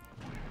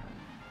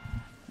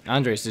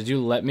 Andres, did you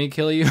let me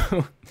kill you?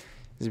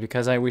 Is it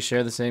because we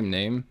share the same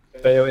name?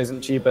 Bayo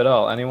isn't cheap at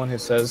all. Anyone who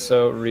says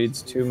so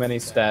reads too many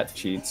stat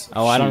cheats.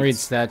 Oh, I don't read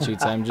stat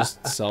sheets. I'm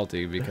just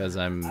salty because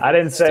I'm I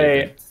didn't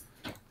say...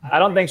 stupid. I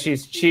don't think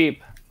she's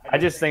cheap. I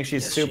just think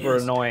she's super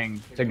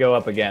annoying to go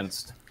up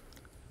against.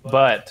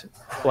 But,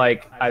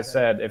 like I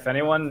said, if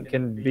anyone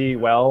can be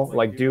well,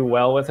 like do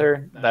well with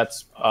her,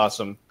 that's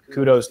awesome.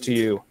 Kudos to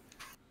you.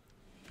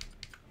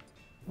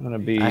 I'm gonna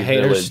be I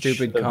hate her village,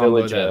 stupid the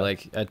combo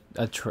village, that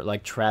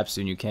like traps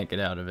you and you can't get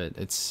out of it.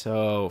 It's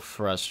so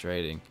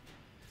frustrating.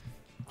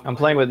 I'm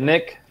playing with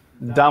Nick,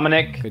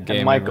 Dominic, Good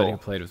game, and everybody Michael. who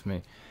played with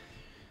me.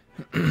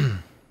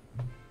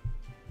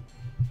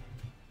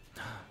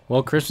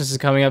 Well, Christmas is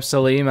coming up,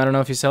 Salim. I don't know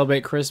if you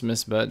celebrate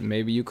Christmas, but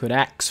maybe you could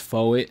ask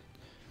for it.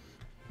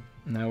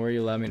 Now, where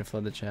you allow me to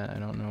flood the chat, I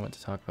don't know what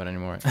to talk about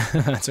anymore.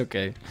 That's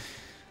okay.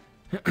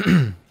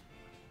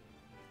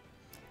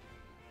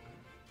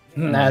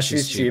 Nah,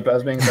 she's cheap. I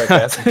was being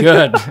sarcastic.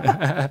 Good.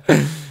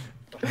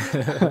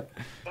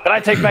 But I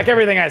take back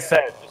everything I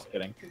said. Just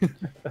kidding.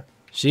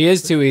 She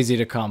is too easy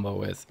to combo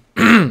with.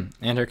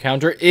 And her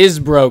counter is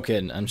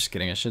broken. I'm just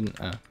kidding. I shouldn't.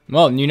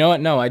 Well, you know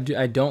what? No, I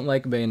don't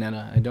like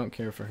Bayonetta. I don't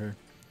care for her.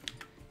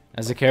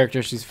 As a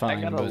character, she's fine.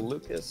 I got but... a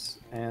Lucas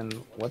and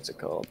what's it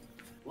called?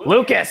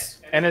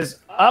 Lucas and his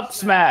up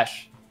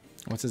smash.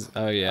 What's his?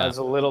 Oh yeah. There's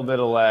a little bit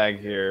of lag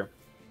here.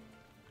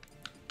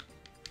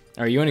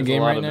 Are you in a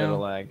game right now? There's a bit of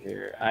lag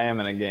here. I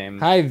am in a game.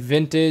 Hi,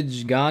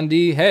 Vintage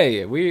Gandhi.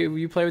 Hey,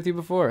 we played with you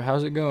before.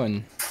 How's it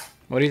going?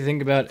 What do you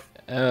think about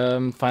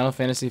Final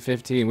Fantasy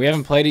 15? We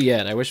haven't played it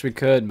yet. I wish we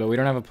could, but we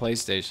don't have a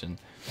PlayStation.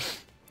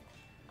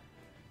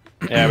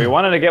 Yeah, we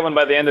wanted to get one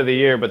by the end of the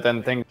year, but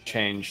then things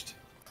changed.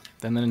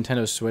 Then the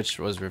Nintendo Switch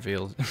was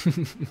revealed.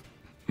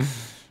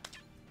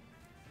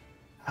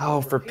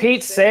 Oh, for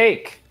Pete's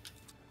sake!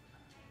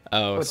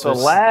 Oh, With so the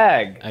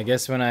lag. I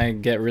guess when I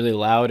get really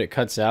loud, it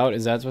cuts out.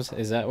 Is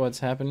that what's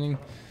happening?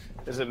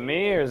 Is it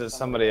me or is it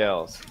somebody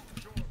else?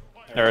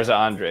 Or is it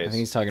Andres? I think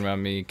he's talking about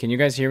me. Can you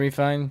guys hear me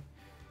fine?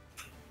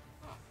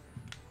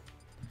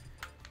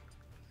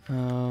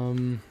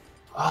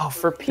 Oh,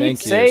 for Pete's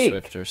Thank you, sake!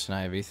 Swifter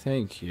Snivy.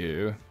 Thank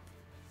you.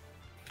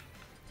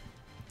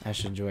 I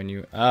should join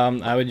you.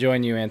 I would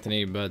join you,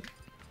 Anthony, but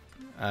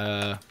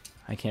I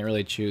can't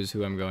really choose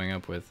who I'm going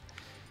up with.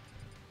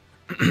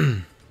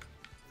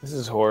 This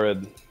is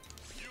horrid.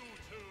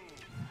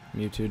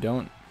 Mewtwo,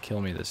 don't kill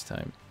me this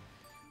time.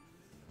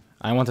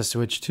 I want to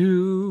switch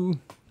too.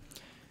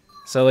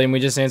 So, Liam,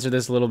 we just answered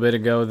this a little bit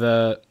ago.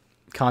 The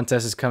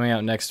contest is coming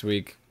out next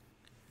week.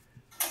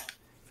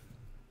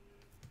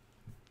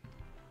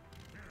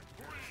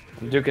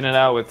 I'm duking it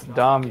out with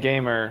Dom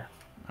Gamer,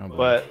 Oh, boy.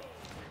 but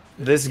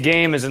this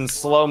game is in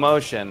slow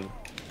motion.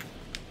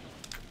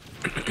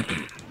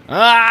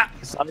 Ah!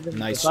 It's not even,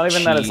 Nice it's not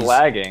even that it's cheese.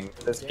 lagging.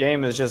 This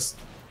game is just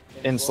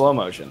in slow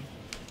motion.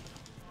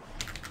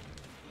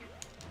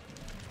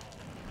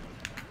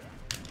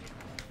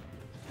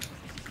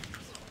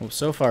 Well,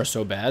 so far,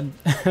 so bad.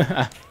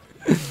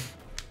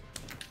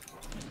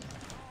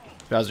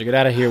 Bowser, get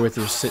out of here with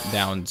your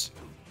sit-downs.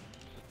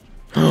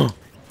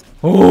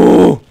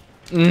 Oh!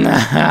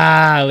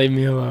 Nah, leave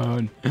me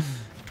alone.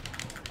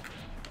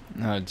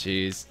 Oh,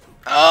 jeez.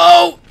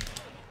 Oh!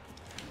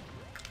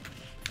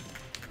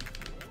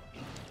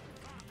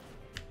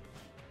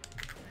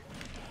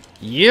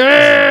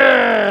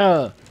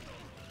 Yeah!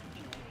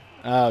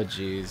 Oh,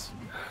 jeez.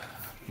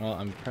 Well,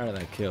 I'm proud of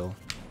that kill.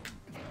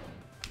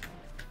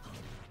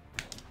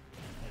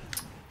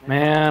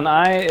 Man,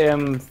 I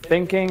am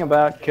thinking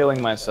about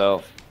killing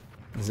myself.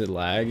 Is it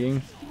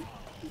lagging?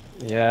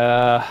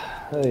 Yeah.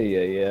 Ay,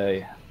 ay,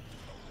 ay.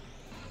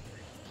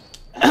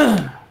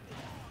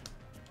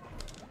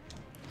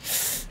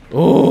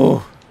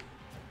 Oh!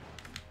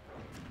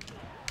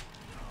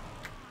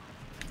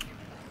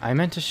 I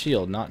meant to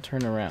shield, not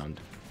turn around.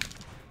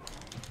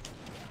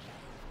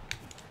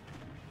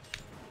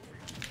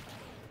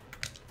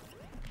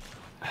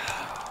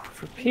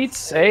 For Pete's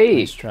sake.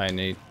 Nice try,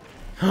 Nate.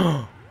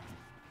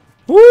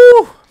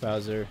 Woo!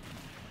 Bowser,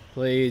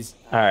 please.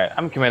 Alright,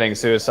 I'm committing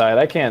suicide.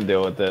 I can't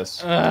deal with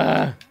this.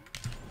 I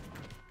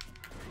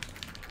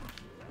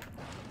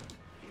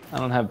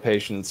don't have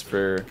patience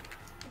for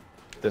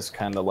this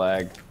kind of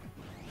lag.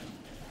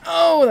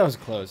 Oh, that was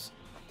close.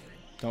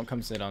 Don't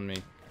come sit on me.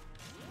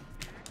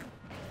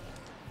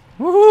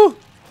 Woohoo!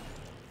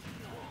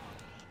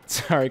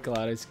 Sorry,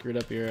 Cloud, I screwed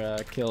up your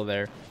kill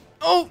there.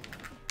 Oh!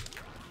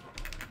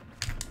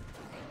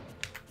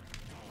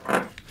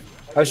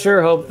 I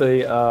sure hope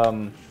the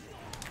Oh,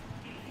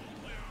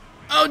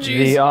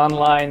 jeez. the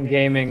online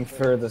gaming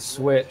for the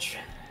Switch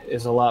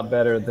is a lot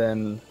better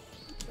than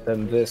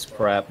this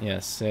crap. Yeah,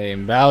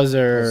 same.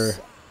 Bowser.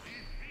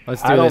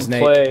 Let's do I this, don't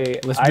Nate. play.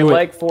 Let's I do it.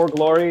 like For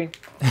Glory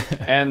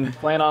and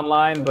playing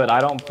online, but I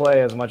don't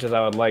play as much as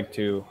I would like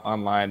to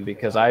online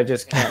because I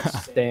just can't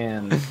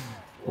stand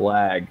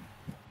lag.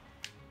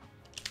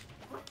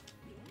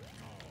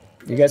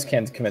 You guys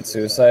can't commit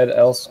suicide,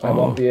 else I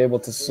won't be able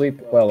to sleep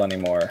well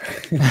anymore.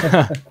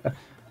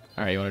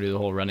 Alright, you want to do the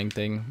whole running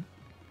thing?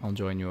 I'll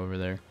join you over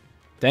there.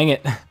 Dang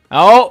it.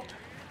 Oh!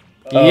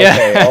 Yeah.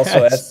 Okay,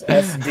 also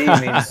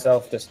SD means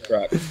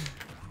self-destruct.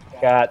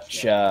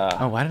 Gotcha.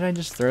 Oh, why did I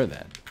just throw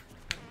that?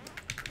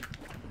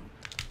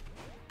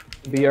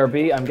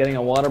 BRB, I'm getting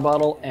a water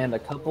bottle and a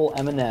couple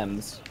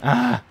M&Ms.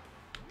 Ah!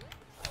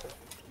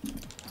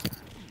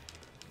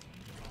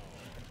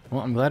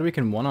 Well, I'm glad we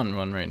can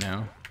one-on-one right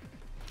now.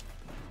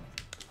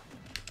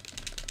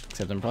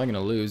 Except I'm probably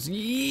gonna lose.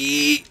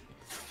 Yee!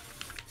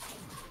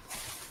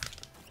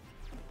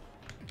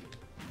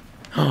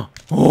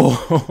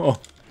 Oh!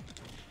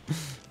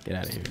 Get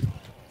out of here.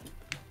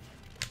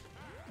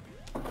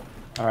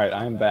 Alright,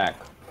 I'm back.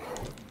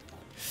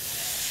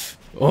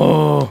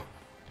 Oh!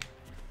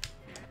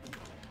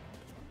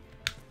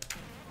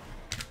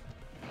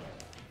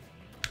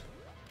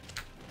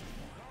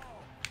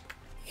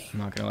 I'm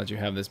not gonna let you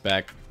have this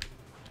back.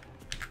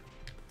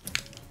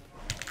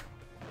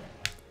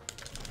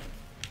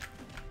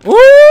 Woo!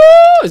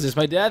 Is this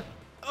my death?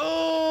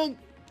 Oh!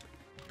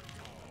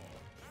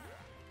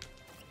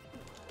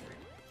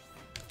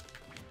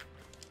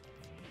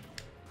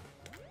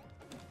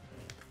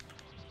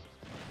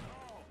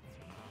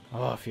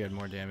 Oh, if you had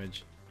more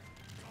damage.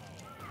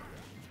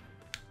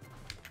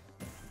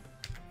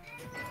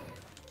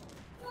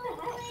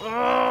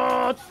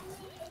 Oh!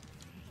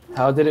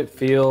 How did it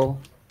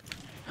feel?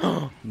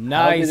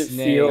 Nice. How did it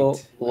feel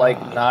like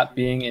not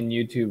being in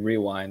YouTube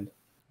Rewind?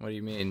 What do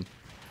you mean?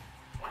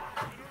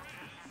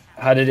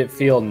 How did it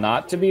feel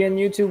not to be in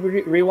YouTube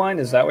Rewind?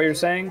 Is that what you're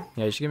saying?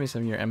 Yeah, you should give me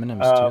some of your M&Ms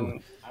too.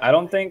 I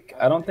don't think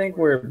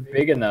we're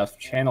big enough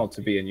channel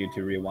to be in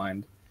YouTube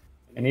Rewind.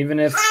 And even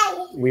if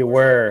we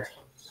were,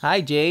 Hi,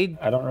 Jade.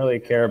 I don't really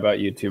care about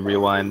YouTube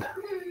Rewind.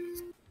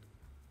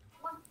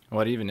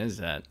 What even is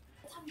that?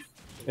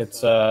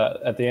 It's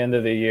at the end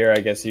of the year, I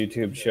guess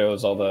YouTube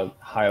shows all the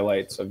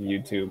highlights of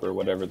YouTube or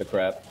whatever the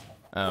crap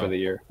for the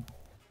year.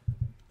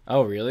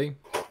 Oh, really?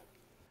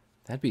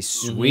 That'd be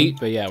sweet,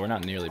 but yeah, we're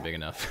not nearly big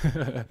enough.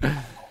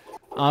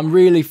 I'm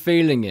really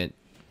feeling it.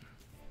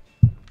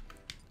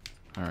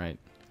 All right.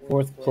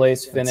 4th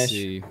place finish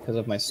because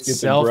of my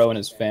stupid bro and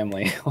his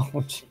family.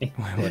 Oh, gee.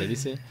 What did he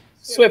say?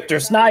 Swifter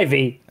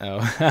Snivy.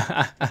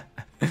 Oh.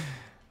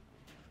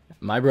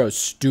 My bro's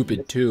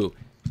stupid too.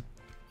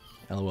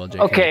 LOL, JK.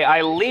 Okay,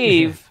 I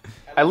leave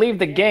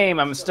the game.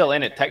 I'm still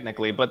in it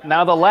technically, but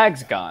now the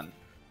lag's gone.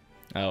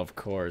 Oh, of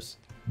course.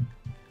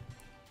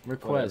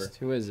 Request. Whatever.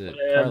 Who is it?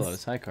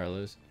 Carlos. Hi,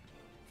 Carlos.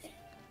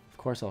 Of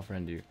course I'll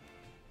friend you.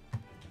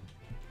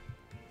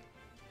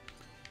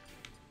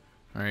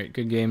 Alright,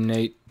 good game,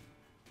 Nate.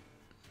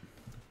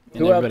 And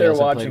Who out there else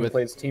I watching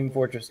plays Team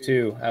Fortress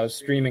 2? I was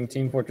streaming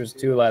Team Fortress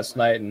 2 last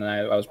night, and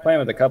I was playing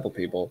with a couple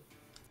people.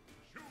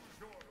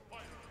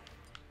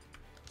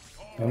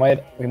 We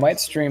might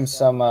stream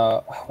some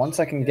once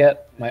I can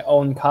get my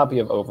own copy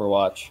of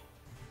Overwatch.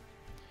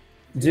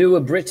 Do a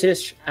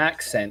British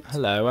accent.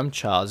 Hello, I'm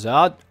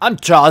Charizard. I'm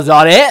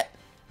Charizard it!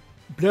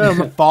 Blow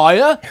my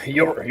fire!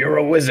 You're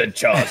a wizard,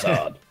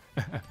 Charizard.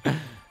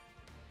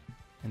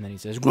 And then he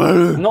says,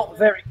 Not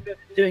very good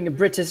at doing a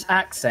British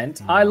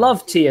accent. I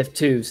love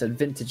TF2, said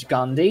Vintage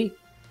Gandhi.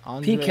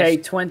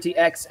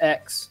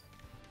 PK20XX.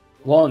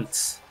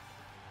 Once.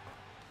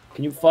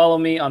 Can you follow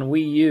me on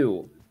Wii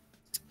U?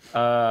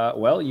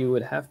 Well, you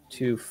would have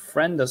to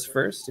friend us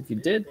first. If you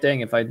did, dang,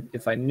 if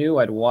I knew,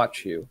 I'd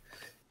watch you.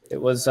 It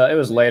was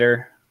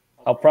later.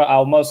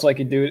 I'll most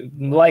likely do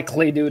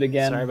it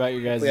again. Sorry about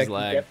your guys'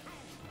 lag.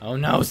 Oh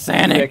no,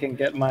 Sanic! Maybe I can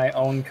get my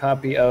own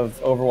copy of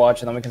Overwatch,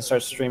 and then we can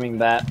start streaming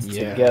that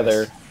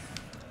together.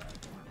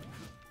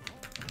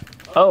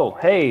 Oh,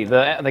 hey,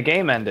 the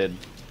game ended.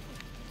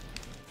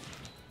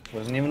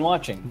 Wasn't even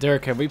watching.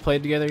 Dirk, have we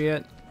played together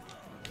yet?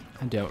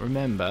 I don't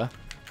remember.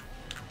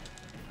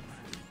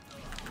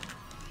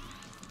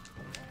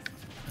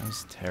 That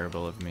was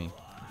terrible of me.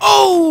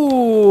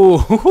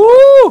 Oh!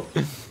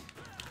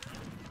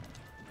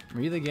 Were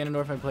you the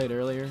Ganondorf I played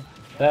earlier?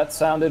 That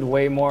sounded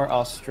way more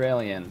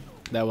Australian.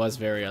 That was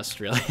very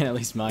Australian, at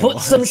least mine was.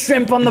 Put some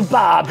shrimp on the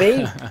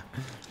barbie! Alright,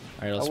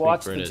 I'll I speak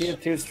watched British. the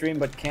TF2 stream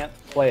but can't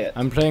play it.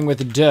 I'm playing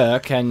with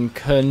Dirk and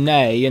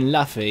Kernay and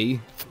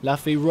Luffy.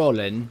 Luffy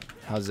rolling.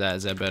 How's that?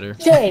 Is that better?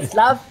 Jeez,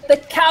 love, the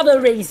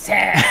cavalry's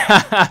here!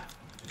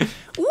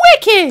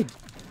 Wicked!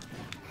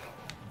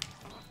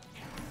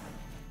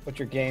 What's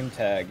your game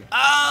tag?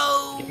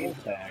 Oh! Game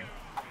tag.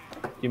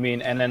 You mean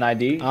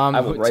NNID?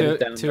 I will write it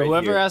down to right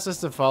whoever here. asked us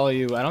to follow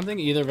you, I don't think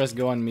either of us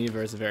go on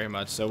Miiverse very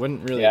much, so it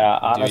wouldn't really Yeah,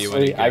 do you any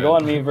honestly, good. I go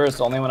on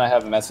Miiverse only when I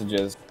have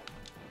messages.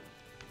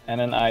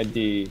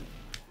 NNID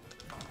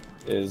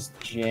is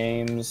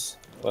James.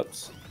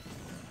 Whoops.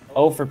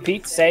 Oh, for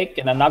Pete's sake,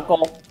 and a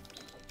knuckle.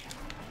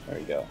 There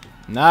we go.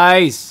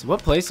 Nice!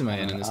 What place am I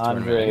in this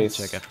tournament? I need Andres.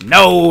 to check out.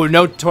 No!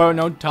 No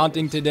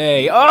taunting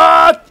today!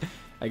 Ah!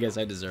 I guess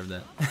I deserve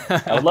that.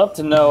 I would love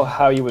to know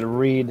how you would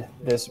read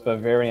this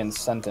Bavarian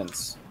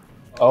sentence.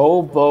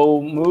 Oh,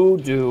 bo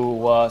mudu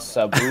wa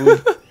sabu.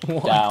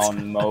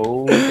 Down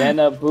mo.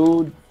 Denna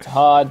boo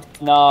Todd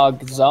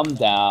Nog Zum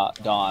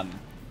Don.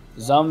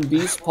 Zum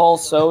Beespol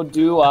so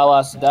do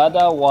alas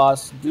dada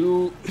was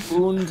do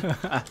und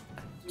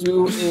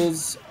do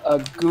is a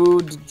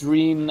good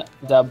dream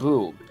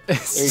dabu.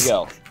 There you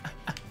go.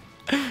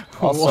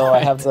 Also, what?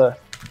 I have the.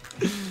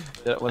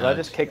 Was I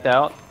just kicked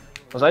out?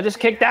 Was I just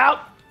kicked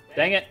out?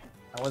 Dang it!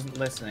 I wasn't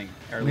listening.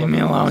 Leave me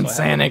alone,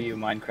 Sonic.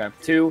 Minecraft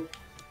 2.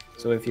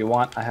 So if you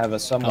want, I have a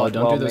somewhat Oh,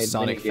 don't well-made do those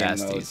Sonic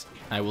fasties.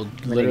 I will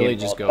literally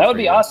just go. That would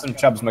be awesome,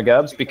 Chubs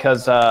McGubs,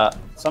 because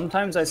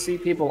sometimes I see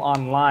people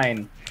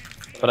online,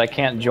 but I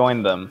can't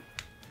join them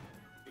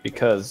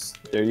because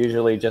they're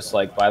usually just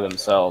like by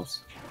themselves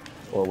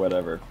or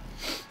whatever.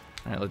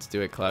 All right, let's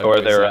do it, Cloud. Or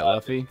they're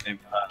Luffy.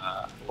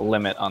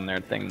 Limit on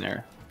their thing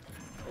there.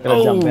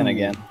 Gotta jump in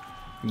again.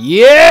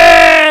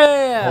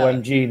 Yeah!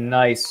 OMG,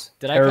 nice.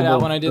 Did I cut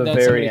out when I did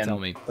that? Somebody tell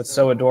me. It's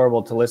so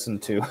adorable to listen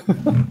to.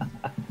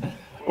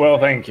 Well,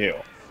 thank you.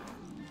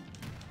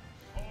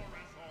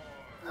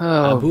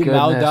 Oh, Abu goodness.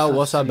 Mao Dao,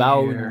 what's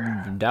about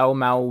Dao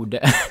Mao?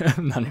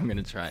 I'm not even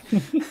gonna try.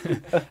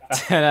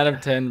 10 out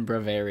of 10,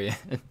 Bavarian.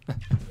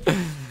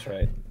 That's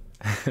right.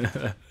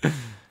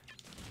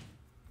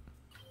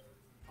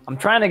 I'm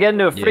trying to get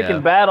into a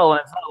freaking battle and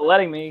it's not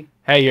letting me.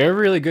 Hey, you're a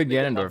really good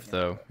Ganondorf,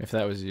 though, if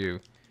that was you.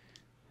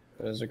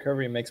 His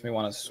recovery makes me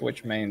want to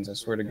switch mains, I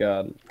swear to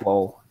God.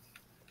 Lol.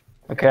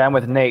 Okay, I'm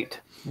with Nate.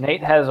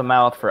 Nate has a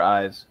mouth for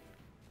eyes.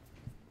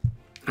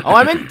 Oh,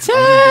 I'm in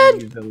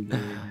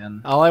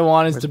 10! All I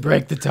want is to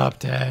break the top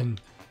 10.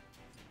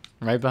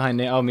 Right behind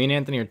Nate. Oh, me and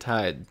Anthony are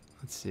tied.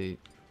 Let's see.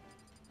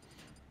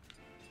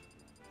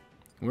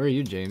 Where are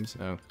you, James?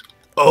 Oh.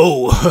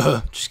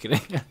 Oh! Just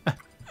kidding.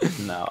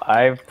 No,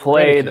 I've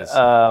played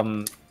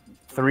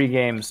 3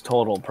 games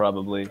total,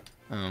 probably.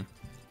 Oh.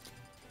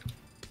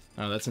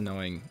 Oh, that's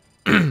annoying.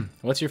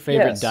 What's your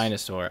favorite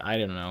dinosaur? I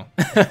don't know.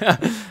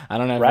 I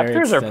don't have Raptors very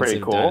extensive are pretty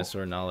cool.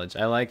 Dinosaur knowledge.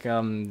 I like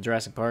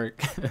Jurassic Park.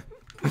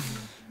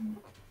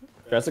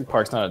 Jurassic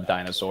Park's not a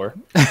dinosaur.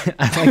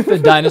 I like the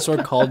dinosaur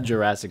called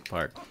Jurassic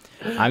Park.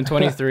 I'm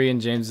 23 and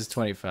James is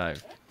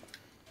 25.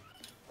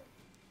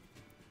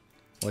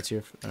 What's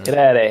your... Get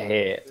out of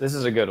here. This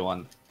is a good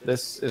one.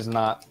 This is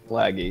not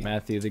laggy.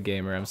 Matthew the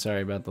Gamer, I'm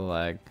sorry about the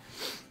lag.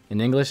 In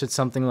English, it's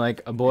something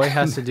like, a boy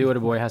has to do what a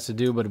boy has to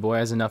do, but a boy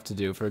has enough to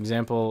do. For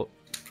example,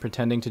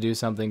 pretending to do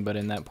something, but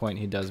in that point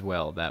he does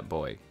well, that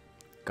boy.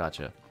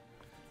 Gotcha.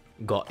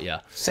 Got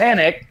ya.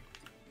 Sonic!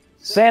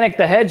 Sonic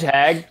the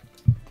Hedgehog!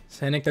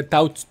 Sonic the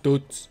Touts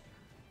Toots.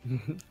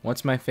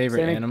 What's my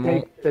favorite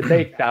animal? Take the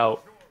date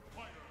out.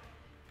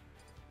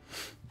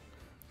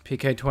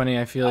 PK20,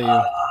 I feel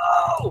you.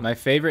 My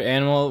favorite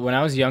animal, when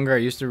I was younger, I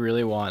used to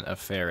really want a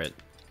ferret.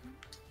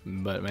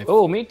 But my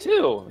oh, me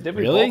too. Did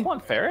we really? both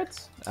want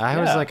ferrets? I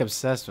was like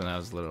obsessed when I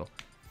was little.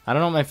 I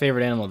don't know what my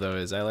favorite animal though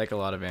is. I like a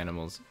lot of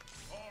animals.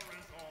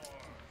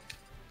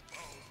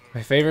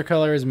 My favorite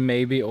color is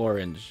maybe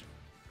orange.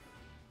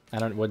 I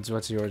don't. What's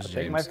yours, James? I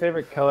think my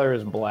favorite color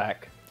is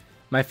black.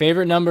 My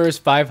favorite number is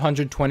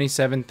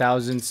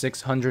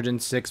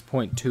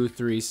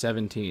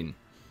 527,606.2317.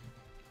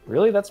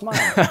 Really, that's mine.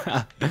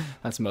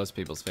 That's most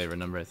people's favorite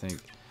number, I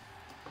think.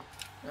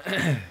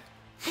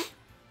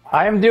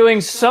 I am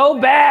doing so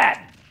bad.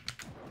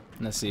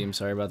 Nassim,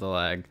 sorry about the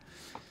lag.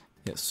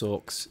 It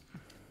sucks.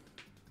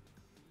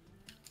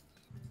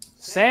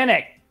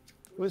 Sonic.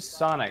 Who's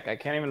Sonic? I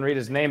can't even read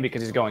his name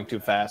because he's going too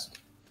fast.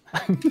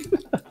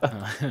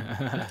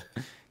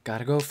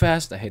 Gotta go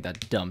fast. I hate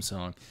that dumb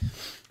song.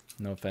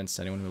 No offense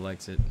to anyone who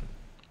likes it.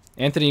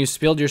 Anthony, you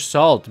spilled your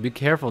salt. Be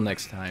careful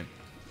next time.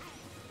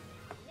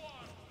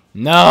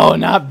 No,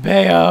 not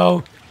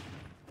Bayo.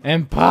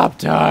 And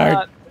Pop-Tart.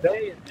 Not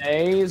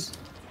mayonnaise.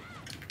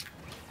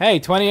 Hey,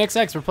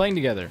 20XX, we're playing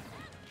together.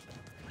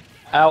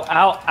 Ow,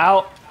 ow,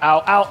 ow, ow,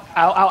 ow, ow,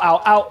 ow,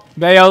 ow, ow.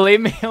 Bayo,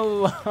 leave me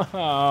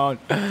alone.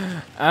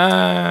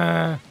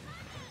 I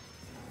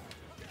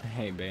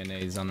hate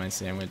mayonnaise on my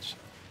sandwich.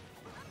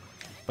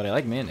 But I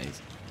like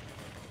mayonnaise.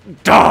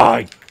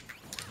 Die!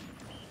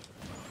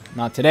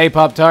 Not today,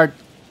 Pop-Tart.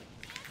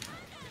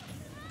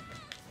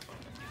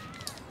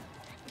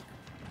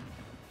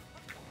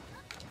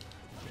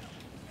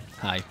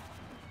 Hi.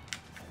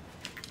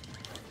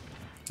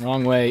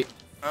 Wrong way.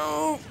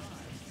 Oh.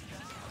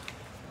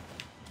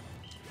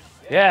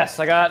 Yes,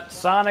 I got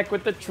Sonic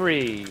with the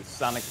tree.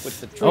 Sonic with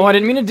the tree. Oh, I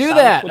didn't mean to do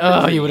Sonic that.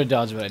 Oh, tree. you would have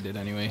dodged what I did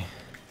anyway.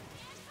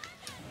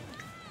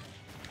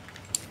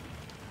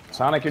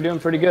 Sonic, you're doing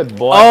pretty good,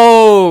 boy.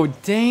 Oh,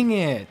 dang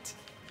it.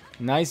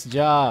 Nice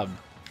job.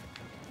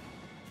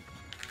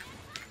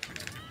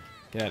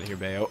 Get out of here,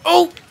 Bayo.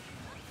 Oh!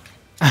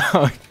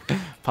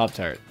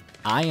 Pop-Tart.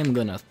 I am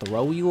gonna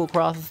throw you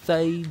across the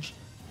stage.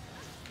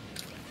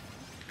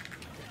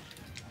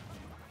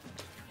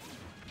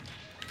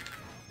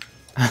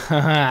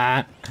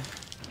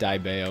 Die,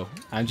 Bayo.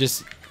 I'm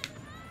just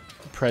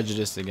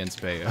prejudiced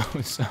against Bayo,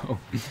 so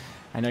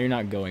I know you're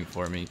not going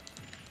for me.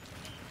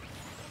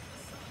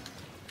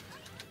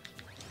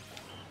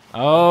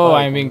 Oh,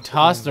 I'm being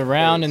tossed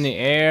around in the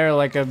air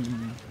like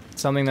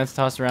something that's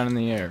tossed around in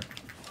the air.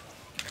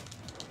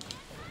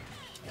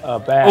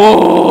 Bad.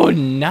 Oh,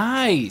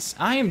 nice!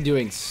 I am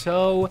doing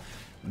so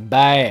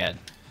bad.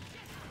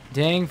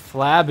 Dang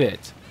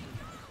flabbit.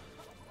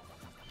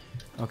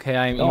 Okay,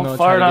 I am Don't emo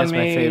fart trying to guess on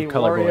my me, favorite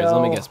color boys.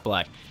 Let me Wario. guess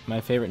black. My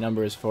favorite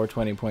number is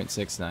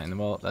 420.69.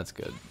 Well, that's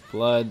good.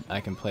 Blood, I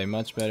can play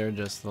much better,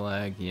 just the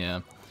lag, yeah.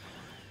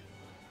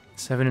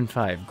 7 and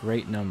 5,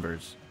 great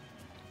numbers.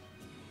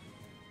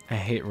 I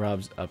hate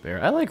Rob's up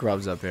air. I like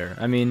Rob's up air.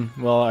 I mean,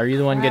 well, are you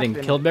the one getting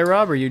killed by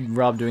Rob, or are you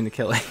Rob doing the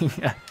killing?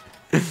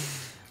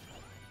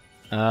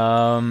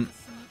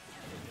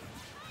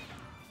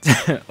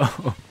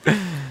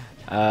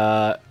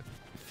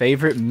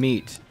 Favorite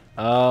meat.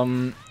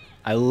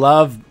 I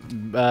love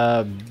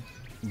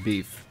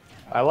beef.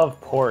 I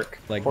love pork.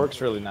 Like-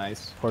 Pork's really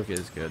nice. Pork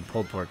is good.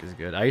 Pulled pork is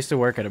good. I used to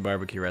work at a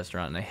barbecue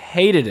restaurant and I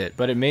hated it,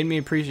 but it made me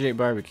appreciate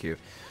barbecue.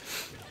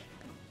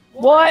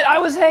 What? I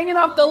was hanging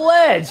off the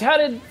ledge. How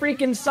did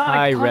freaking Sonic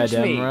Hi, punch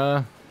Red me?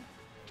 Emra.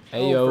 Oh,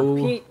 Ayo.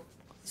 for Pete's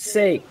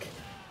sake.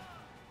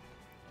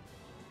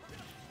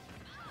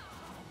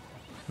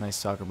 Nice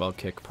soccer ball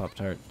kick,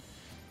 Pop-Tart.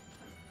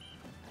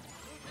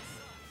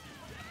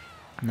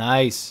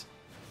 Nice.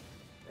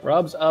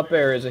 Rob's up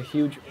air is a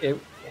huge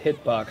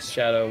hitbox,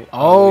 Shadow.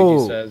 Oh,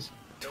 Luigi says.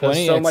 Does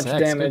 20 so much good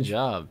damage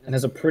job. and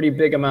has a pretty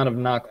big amount of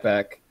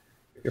knockback.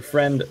 Your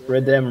friend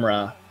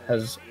Redemra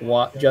has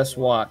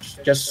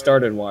just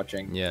started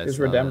watching. Yeah, Who's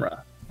it's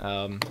not-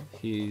 Redemra?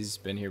 He's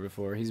been here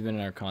before. He's been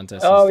in our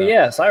contest. Oh and stuff.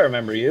 yes, I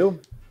remember you.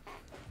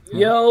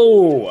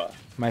 Yo.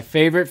 My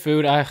favorite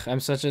food. I'm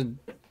such a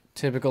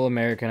typical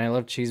American. I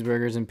love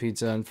cheeseburgers and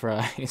pizza and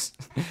fries.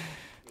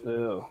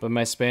 Ew. But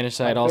my Spanish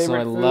side My also, I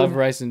favorite love food?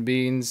 rice and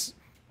beans,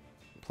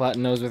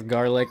 platanos with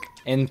garlic,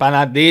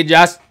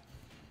 empanadillas.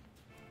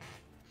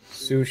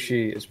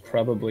 Sushi is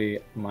probably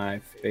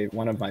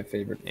one of my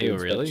favorite foods. Ew,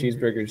 but really?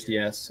 Cheeseburgers,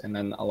 yes, and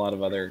then a lot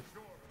of other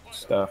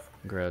stuff.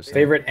 Gross. huh?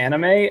 Favorite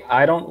anime?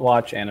 I don't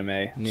watch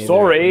anime. Neither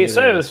Sorry, of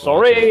so us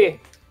sorry.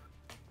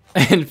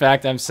 In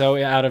fact, I'm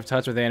so out of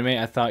touch with anime,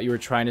 I thought you were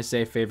trying to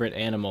say favorite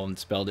animal and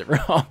spelled it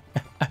wrong.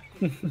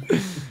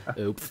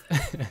 Oops.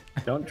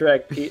 Don't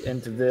drag Pete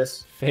into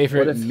this.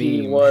 Favorite What if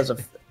he meme.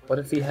 What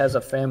if he has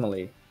a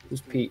family?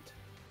 Who's Pete?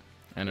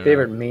 I don't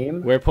Favorite know.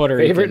 meme? We're Puerto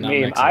Rican, Favorite not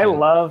meme. Mexican.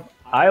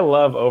 I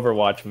love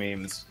Overwatch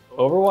memes.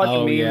 Overwatch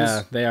Oh, memes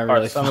yeah, they are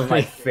really some of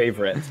my funny.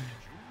 favorite.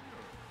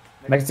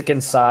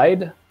 Mexican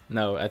side?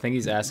 No, I think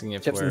he's asking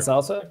if Chips and we're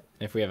salsa?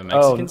 if we have a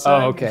Mexican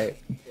side. Oh, okay.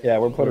 Yeah,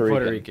 we're Puerto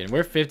We're Rican.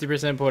 We're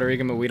 50% Puerto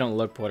Rican, but we don't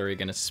look Puerto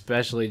Rican,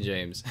 especially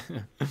James.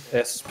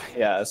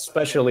 Yeah,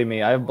 especially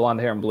me. I have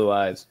blonde hair and blue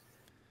eyes.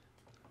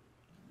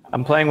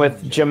 I'm playing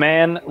with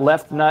Jaman,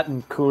 Left Nut,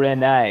 and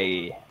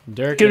Kurenai.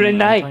 Dirk, Good and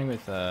night. I'm playing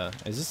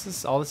with, is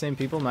this all the same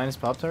people minus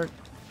Pop-Tart?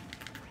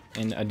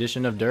 In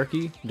addition of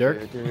Dirky? Dirk?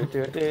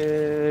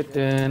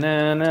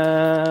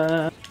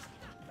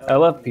 I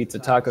love pizza,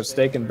 tacos,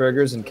 steak, and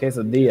burgers, and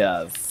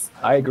quesadillas.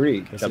 I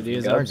agree.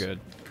 Quesadillas are good.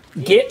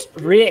 Get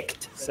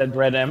ricked, said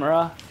Red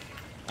Emera.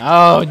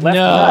 Oh,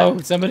 no!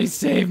 nut. Somebody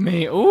save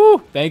me!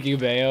 Ooh! Thank you,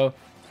 Bayo.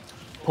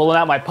 Pulling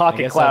out my I pocket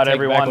guess cloud, I'll take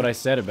everyone. back what I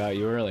said about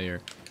you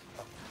earlier.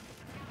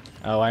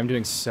 Oh, I'm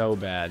doing so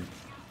bad.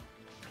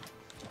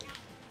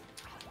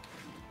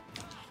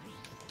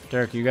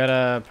 Dirk, you got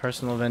a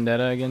personal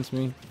vendetta against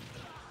me?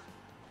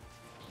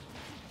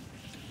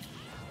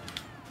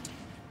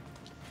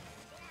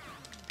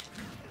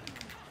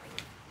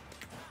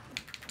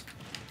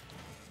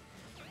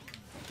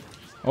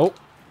 Oh.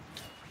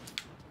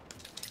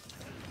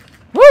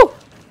 Woo!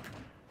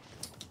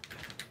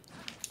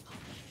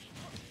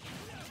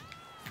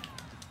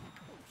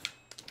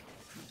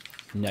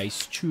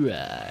 Nice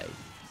try.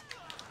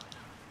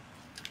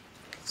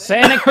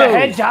 Sonic the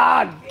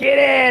Hedgehog, get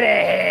out of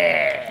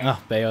here!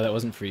 Oh, Bayo, that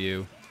wasn't for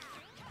you.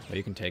 But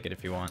you can take it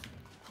if you want.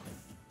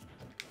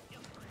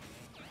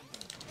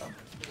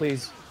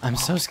 Please. I'm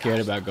so scared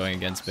about going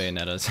against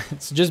Bayonettas.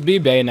 It's just be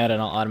Bayonetta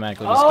and I'll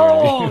automatically be scared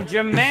of Oh, you.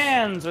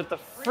 Jamans with the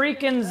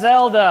freaking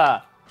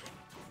Zelda.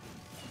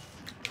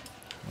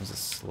 Was it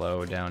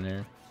slow down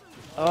here?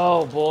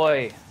 Oh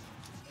boy.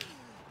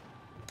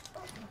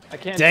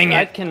 Dang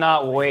I it.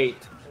 cannot wait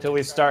till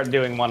we start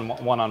doing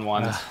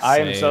one-on-ones. Ah, I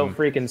am so same.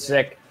 freaking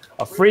sick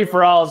of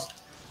free-for-alls,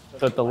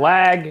 with the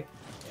lag,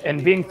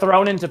 and being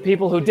thrown into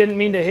people who didn't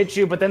mean to hit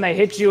you, but then they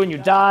hit you and you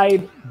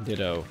died.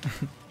 Ditto.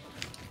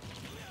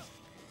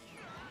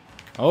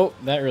 Oh,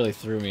 that really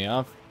threw me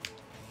off.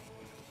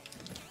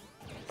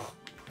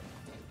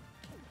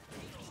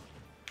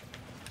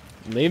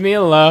 Leave me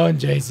alone,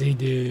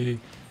 JCD.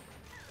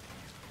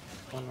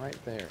 One right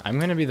there. I'm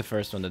gonna be the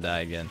first one to die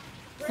again.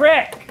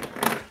 Frick!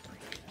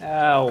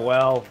 Oh,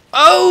 well.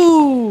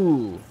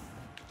 Oh!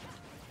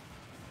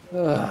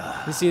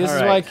 You see, this is why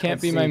I Alright, can't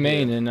let's be see my here.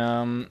 main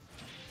in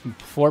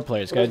 4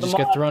 players. Gotta just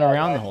get thrown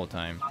around the whole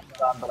time.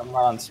 But I'm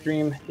not on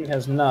stream. He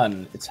has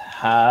none. It's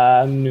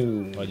high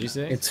noon. What'd you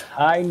say? It's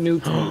high noon.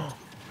 How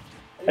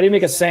do you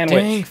make a sandwich?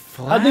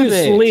 Dang, How do you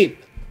Flabbit.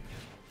 sleep?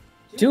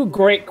 Two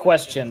great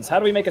questions. How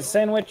do we make a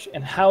sandwich,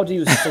 and how do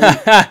you sleep?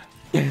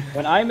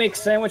 When I make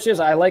sandwiches,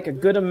 I like a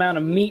good amount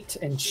of meat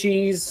and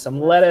cheese,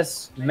 some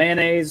lettuce,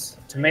 mayonnaise,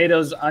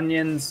 tomatoes,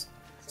 onions,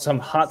 some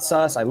hot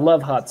sauce. I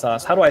love hot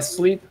sauce. How do I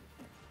sleep?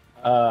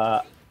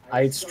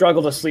 I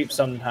struggle to sleep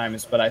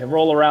sometimes, but I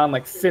roll around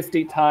like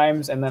 50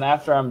 times, and then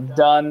after I'm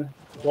done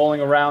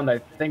rolling around, I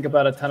think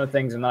about a ton of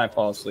things, and then I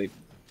fall asleep.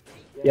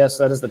 Yes,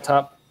 that is the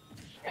top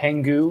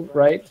Pengu,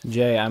 right?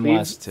 Jay, I'm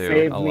last too.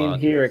 Fave meme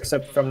here,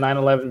 except from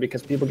 9/11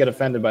 because people get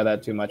offended by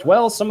that too much.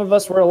 Well, some of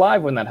us were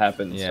alive when that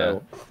happened,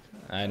 so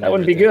that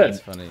wouldn't be good.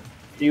 That's funny.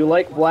 Do you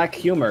like black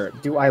humor?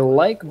 Do I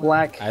like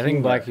black humor? I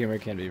think black humor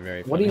can be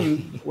very funny.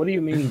 What do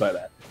you mean by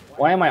that?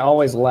 Why am I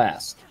always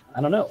last?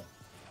 I don't know.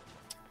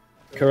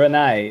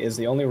 Kurenai is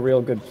the only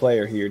real good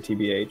player here,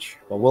 TBH.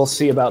 Well, we'll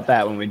see about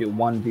that when we do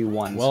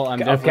 1v1s. Well, I'm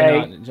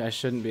definitely not. I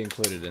shouldn't be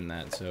included in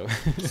that, so.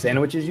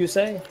 Sandwiches, you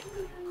say?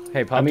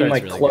 Hey, Pop-Tart's I mean,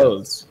 like really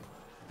clothes.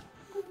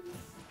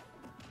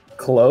 Good.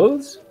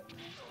 Clothes?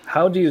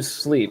 How do you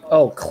sleep?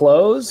 Oh,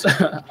 clothes?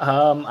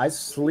 I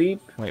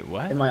sleep Wait,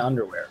 what? in my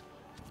underwear.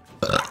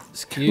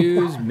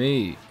 Excuse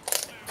me.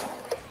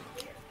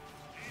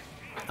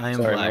 I am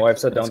Sorry, black. my wife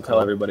said That's don't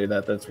tell everybody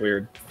that. That's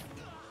weird.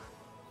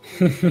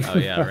 Oh,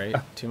 yeah, right?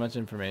 Too much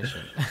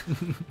information.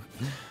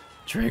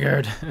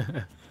 Triggered.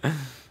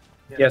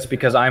 Yes,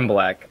 because I'm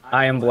black.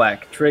 I am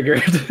black.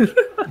 Triggered.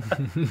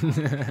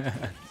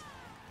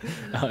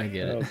 Oh, I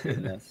get it. Oh,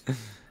 goodness.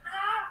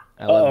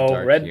 I love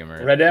dark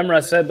humor. Red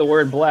Emra said the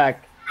word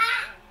black.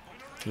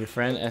 Your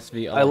friend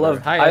SV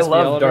Oliver. I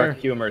love dark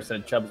humor,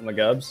 said Chubbs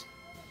McGubs.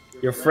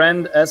 Your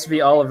friend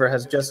SV Oliver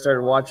has just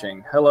started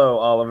watching. Hello,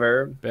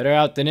 Oliver. Better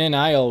out than in,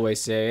 I always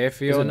say.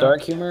 If you Is it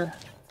dark humor?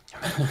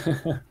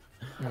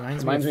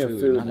 Reminds me of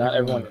food. Not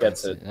everyone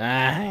gets it.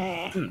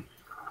 Ah.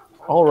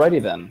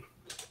 Alrighty then.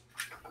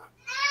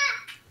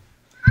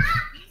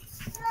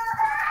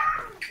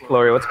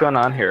 Gloria, what's going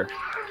on here?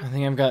 I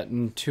think I've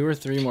gotten 2 or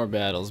 3 more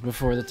battles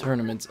before the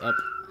tournament's up.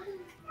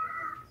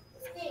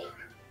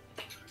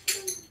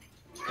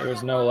 There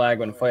was no lag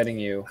when fighting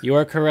you. You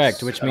are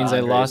correct, which means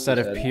I lost out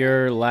of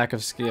pure lack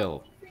of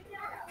skill.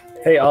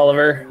 Hey,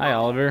 Oliver. Hi,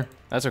 Oliver.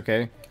 That's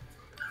okay.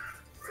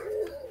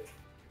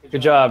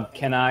 Good job.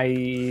 Can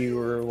I,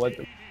 or what?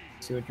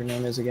 See what your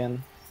name is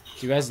again?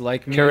 Do you guys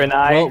like me?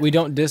 Kurenai? Well, we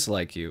don't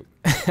dislike you.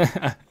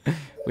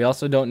 We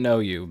also don't know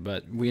you,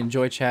 but we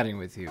enjoy chatting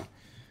with you.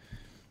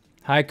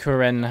 Hi,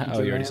 Karen.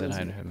 Oh, you already said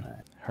hi to him.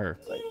 Her.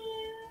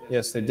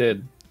 Yes, they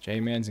did.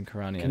 J-Mans and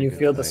Karani. Can you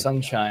feel the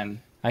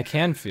sunshine? I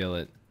can feel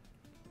it.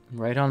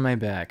 Right on my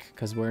back,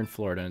 because we're in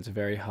Florida and it's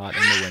very hot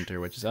in the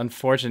winter, which is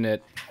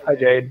unfortunate. Hi,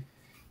 Jade.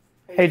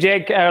 Hey,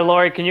 Jade,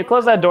 Lori, can you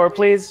close that door,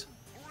 please?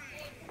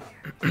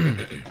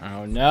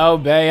 Oh, no,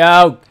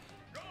 Bayo.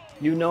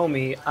 You know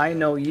me. I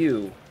know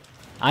you.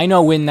 I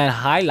know when that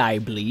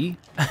highlight blee.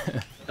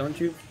 Don't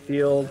you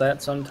feel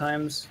that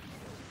sometimes?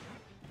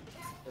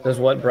 Does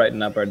what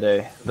brighten up our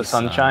day? The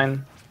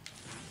sunshine?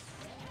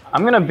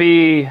 I'm gonna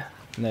be...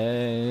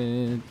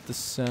 Let the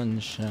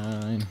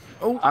sunshine.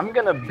 Oh, I'm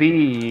gonna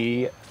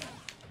be...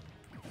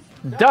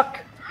 Duck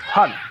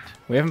Hunt.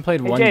 We haven't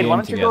played one Jade, why game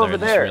don't you together, go over I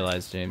just there?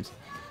 realized, James.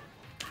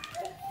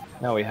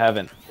 No, we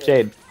haven't.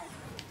 Jade.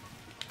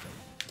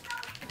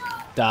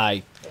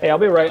 Die. Hey, I'll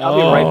be right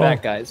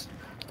back, guys.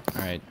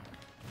 Alright.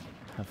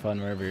 Have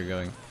fun wherever you're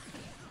going.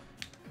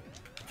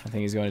 I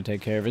think he's going to take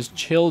care of his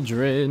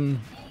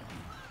children.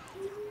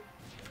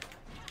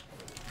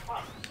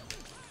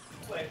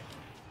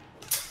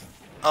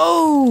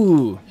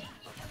 Oh!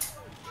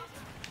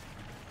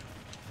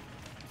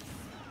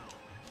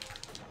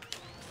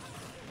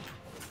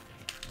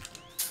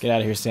 Get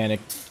out of here, Sanic.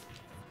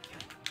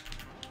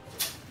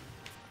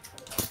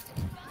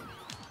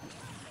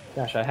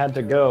 Gosh, I had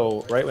to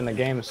go right when the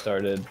game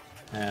started,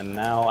 and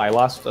now I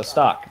lost a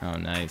stock. Oh,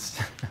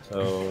 nice.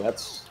 So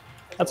that's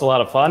a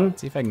lot of fun.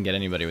 Let's see if I can get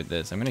anybody with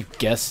this. I'm gonna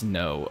guess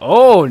no.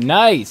 Oh,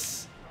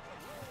 nice!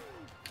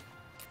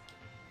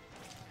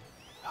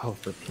 Oh,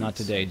 for Pete's Not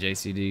today,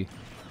 JCD.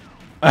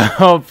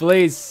 Oh,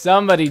 please,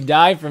 somebody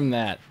die from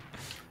that.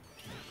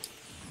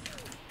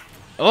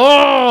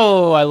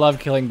 Oh, I love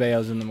killing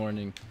Bayos in the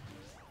morning.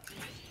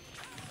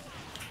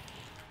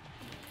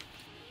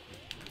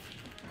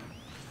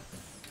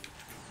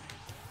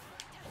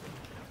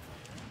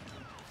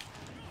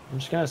 I'm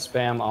just gonna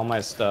spam all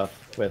my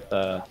stuff with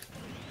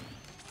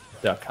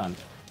Duck Hunt.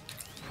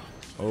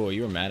 Oh,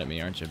 you were mad at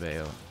me, aren't you,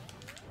 Bayo?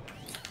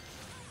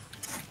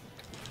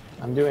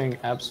 I'm doing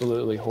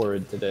absolutely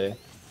horrid today.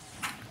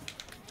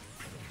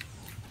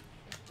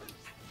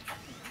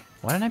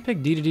 Why didn't I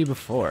pick D2D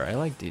before? I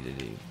like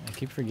D2D. I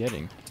keep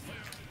forgetting.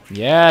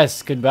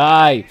 Yes,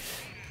 goodbye.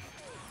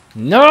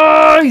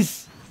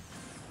 Nice!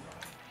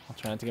 I'll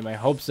try not to get my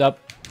hopes up.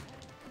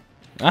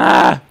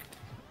 Ah!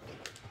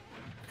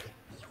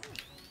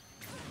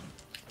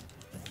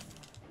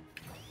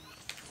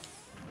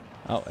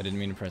 Oh, I didn't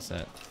mean to press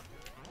that.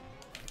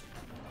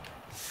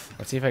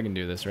 Let's see if I can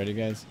do this. Ready,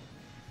 guys?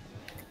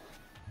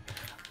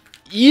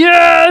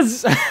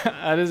 Yes!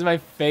 That is my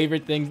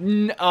favorite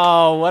thing.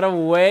 Oh, what a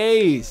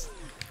waste.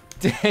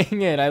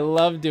 Dang it. I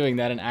love doing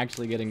that and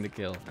actually getting the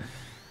kill.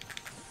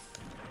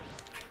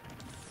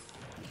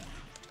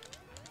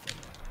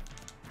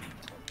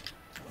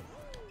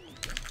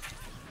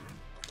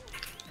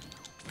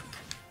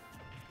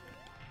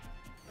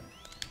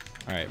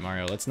 All right,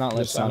 Mario. Let's not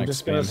let I'm Sonic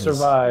just spam gonna his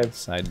survive.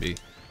 side B.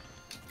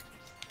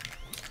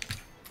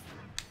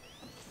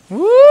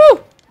 Woo!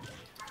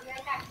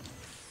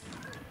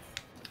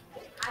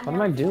 What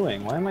am I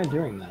doing? Why am I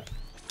doing that?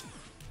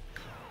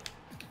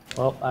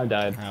 Well, I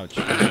died. Ouch.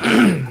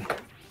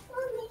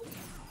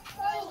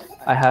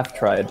 I have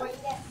tried.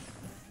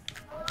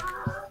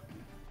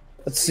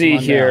 Let's see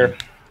on here. down.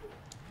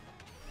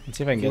 Let's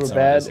see if I can If you get were some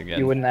of bad, this again.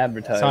 you wouldn't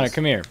advertise. Sonic,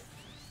 come here.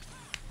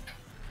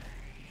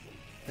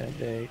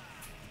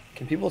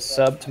 Can people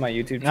sub to my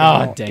YouTube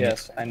channel? Oh, dang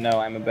yes, I know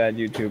I'm a bad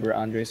YouTuber.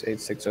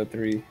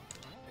 Andres8603.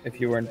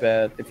 If you were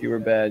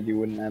bad, you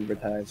wouldn't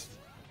advertise.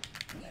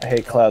 I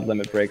hate Cloud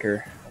Limit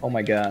Breaker. Oh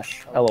my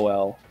gosh.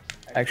 LOL.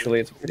 Actually,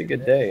 it's a pretty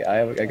good day.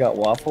 I got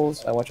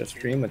waffles. I watch a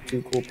stream with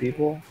 2 cool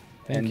people.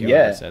 Thank And you,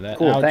 yeah, whoever said that.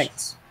 cool. Ouch.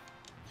 Thanks.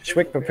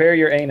 Schwick, prepare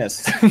your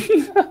anus.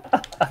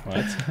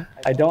 What?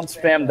 I don't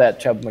spam that,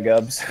 Chub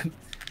McGubs.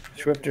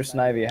 Swifter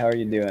Snivy, how are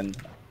you doing?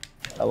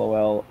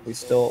 LOL. We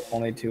still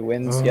only 2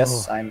 wins. Oh,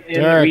 Yes, I'm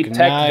in. Dirk, We tech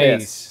nice.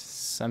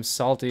 this. I'm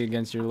salty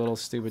against your little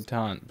stupid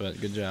taunt, but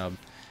good job.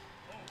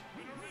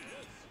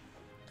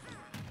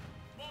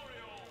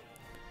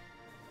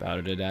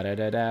 It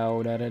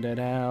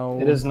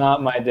is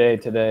not my day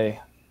today.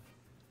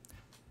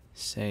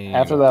 Same.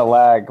 After that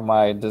lag,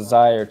 my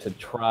desire to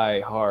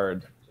try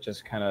hard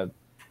just kind of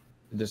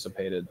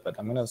dissipated, but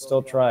I'm gonna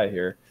still try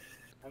here.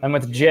 I'm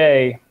with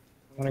Jay.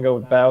 I'm gonna go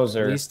with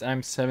Bowser. At least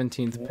I'm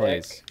 17th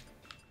place.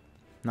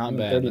 Not I'm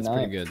bad. That's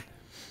pretty 39th. good.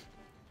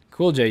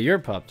 Cool, Jay. You're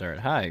Pop-Tart.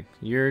 Hi.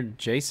 You're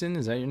Jason?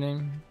 Is that your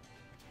name?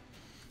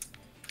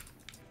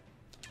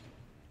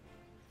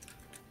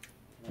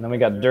 And then we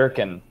got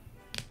Durkin.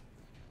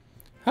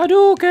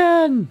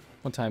 Hadouken!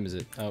 What time is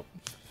it? Oh,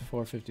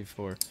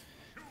 4:54.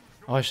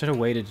 Oh, I should have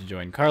waited to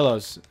join.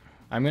 Carlos,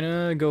 I'm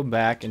gonna go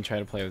back and try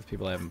to play with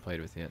people I haven't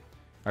played with yet.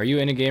 Are you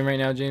in a game right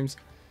now, James?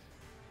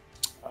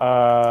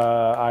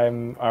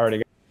 I'm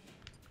already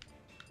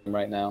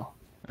right now.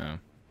 Oh.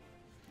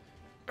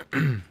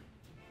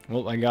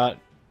 Well, I got...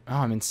 Oh,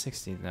 I'm in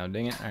 16th now.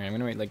 Dang it. Alright, I'm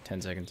gonna wait like 10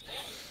 seconds.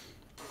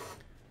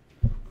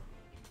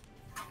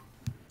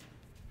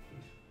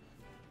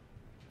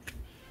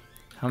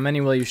 How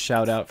many will you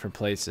shout out for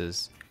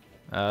places?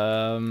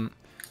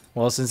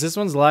 Well, since this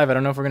one's live, I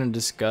don't know if we're going to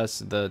discuss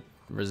the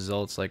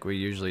results like we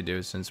usually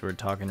do since we're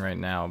talking right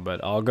now,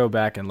 but I'll go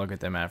back and look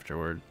at them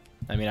afterward.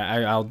 I mean,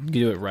 I'll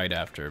do it right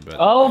after, but...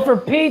 Oh, for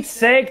Pete's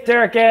sake,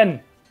 Durkin!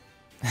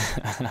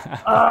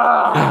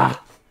 Ah!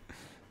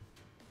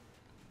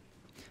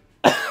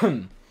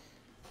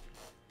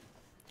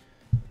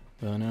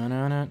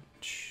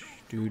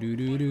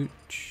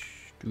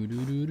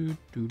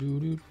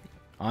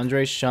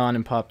 Andre, Sean,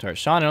 and Pop-Tart.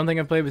 Sean, I don't think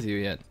I've played with you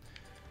yet.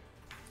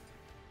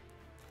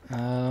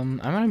 I'm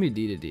gonna be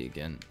D to D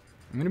again.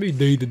 I'm gonna be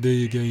D to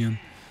D again.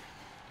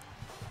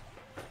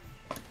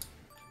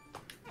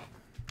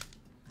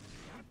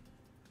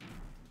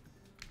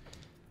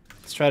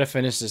 Let's try to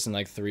finish this in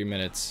like 3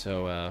 minutes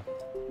so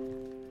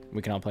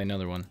we can all play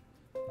another one.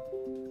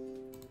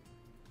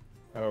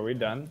 Oh, are we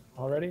done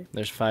already?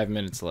 There's 5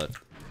 minutes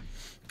left.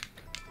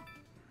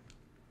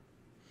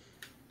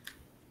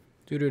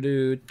 Do do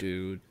do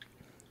do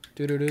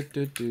do do do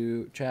do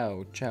do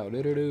chow chow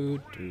do do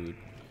do do.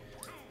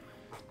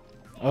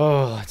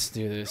 Oh, let's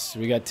do this.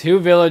 We got 2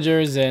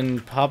 villagers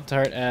and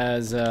Pop-Tart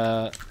as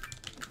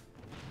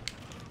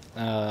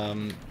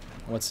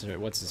what's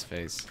his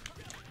face?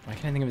 Why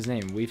can't I think of his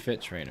name? Wii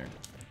Fit Trainer.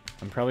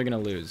 I'm probably gonna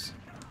lose.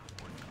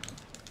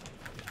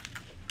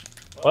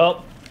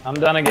 Well, I'm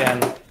done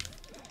again.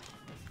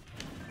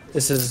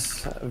 This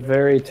is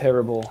very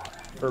terrible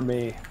for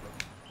me.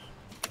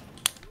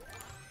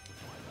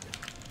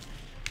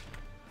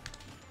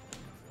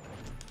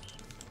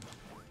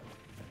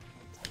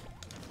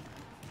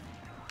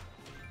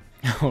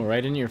 Oh,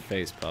 right in your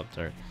face,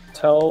 Pop-Tart.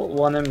 Tell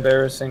one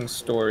embarrassing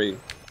story.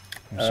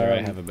 I'm sure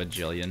I have a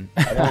bajillion.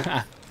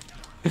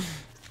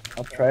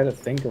 I'll try to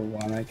think of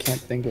one. I can't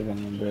think of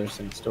any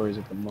embarrassing stories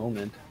at the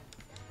moment.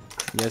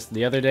 Yes,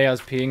 the other day I was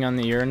peeing on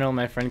the urinal,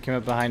 my friend came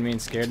up behind me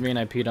and scared me, and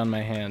I peed on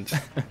my hand.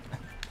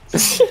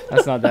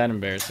 That's not that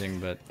embarrassing,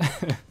 but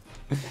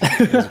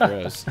it was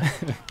gross.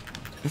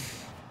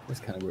 That's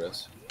kind of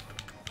gross.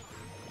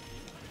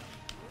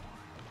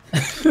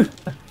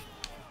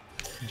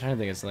 I'm trying to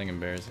think of something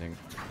embarrassing.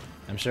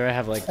 I'm sure I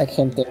have like I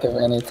can't think of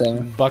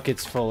anything.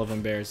 buckets full of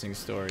embarrassing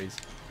stories.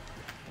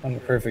 I'm the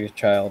perfect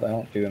child. I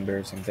don't do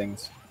embarrassing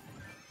things.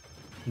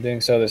 I'm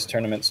doing so this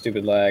tournament,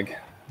 stupid lag.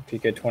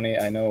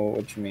 PK20, I know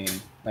what you mean.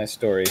 Nice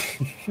story.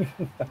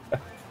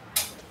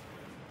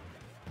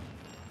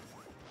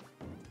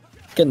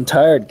 Getting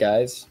tired,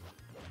 guys.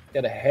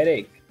 Got a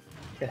headache.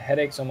 Get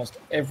headaches almost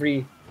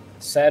every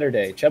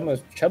Saturday.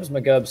 Chubbs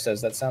McGubb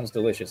says that sounds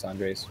delicious,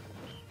 Andres.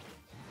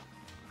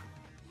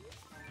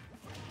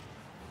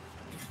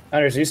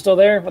 Andres, are you still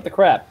there? What the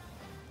crap?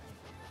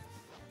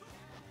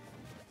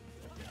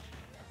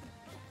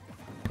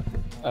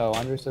 Oh,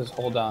 Andres says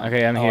hold on.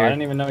 Okay, I'm here. I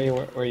didn't even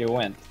know where you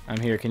went. I'm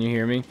here. Can you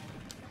hear me?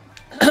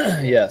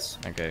 Yes.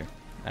 Okay.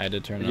 I had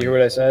to turn Did on. you hear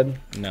what I said?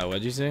 No,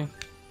 what'd you say?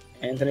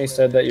 Anthony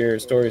said that your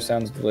story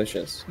sounds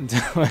delicious.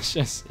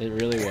 Delicious. It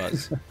really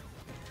was.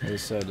 It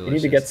was so delicious. You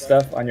need to get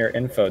stuff on your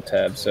info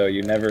tab so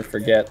you never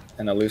forget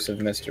an elusive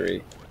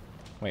mystery.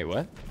 Wait,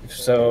 what?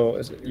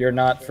 So you're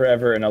not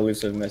forever an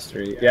elusive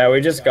mystery. Yeah,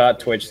 we just got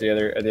Twitch the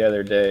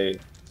other day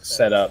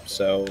set up,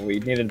 so we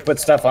needed to put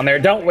stuff on there,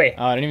 don't we?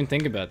 Oh, I didn't even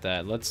think about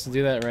that. Let's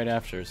do that right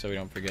after so we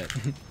don't forget.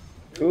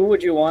 Who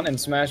would you want in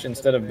Smash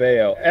instead of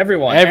Bayo?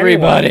 Everyone.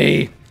 Everybody!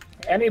 Anyone.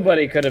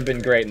 Anybody could have been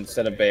great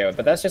instead of Bayo,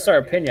 but that's just our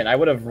opinion. I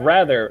would have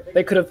rather...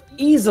 They could have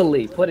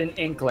easily put an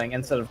Inkling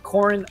instead of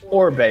Corrin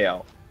or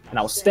Bayo, and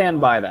I'll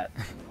stand by that.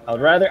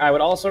 I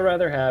would also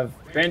rather have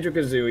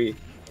Banjo-Kazooie,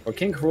 or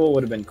King Cruel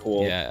would have been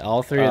cool. Yeah,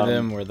 all three of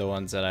them were the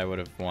ones that I would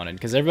have wanted.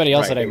 Because everybody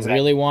else that I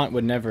really want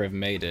would never have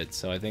made it.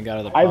 So I think out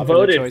of the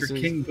popular choices... I voted for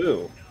King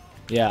Boo.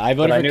 Yeah, I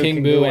voted for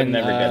King Boo and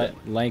never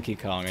Lanky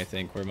Kong, I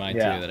think, were my two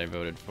that I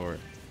voted for.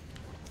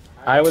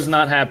 I was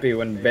not happy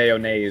when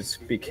Bayonnaise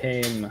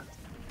became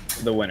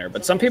the winner,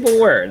 but some people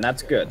were, and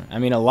that's good. I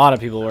mean, a lot of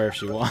people were if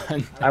she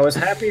won. I was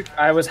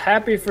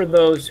happy for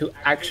those who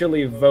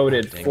actually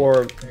voted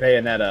for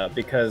Bayonetta,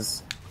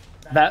 because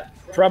that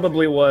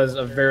probably was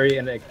a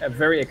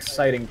very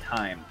exciting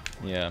time.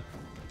 Yeah.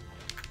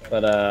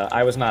 But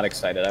I was not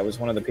excited. I was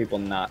one of the people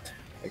not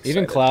excited.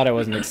 Even Cloud I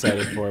wasn't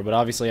excited for, but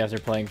obviously after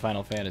playing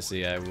Final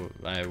Fantasy, I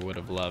would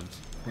have loved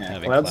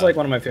having Well, that's Cloud. like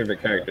one of my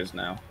favorite characters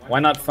now. Why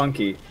not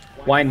Funky?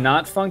 Why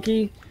not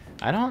Funky?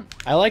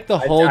 I like the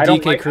whole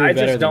DK crew better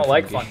than I just don't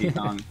like Funky. Funky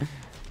Kong.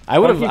 I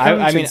would have.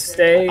 I mean,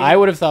 stay. I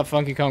would have thought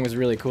Funky Kong was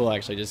really cool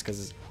actually, just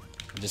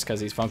because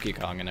he's Funky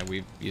Kong, and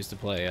we used to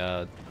play.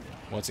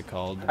 What's it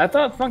called? I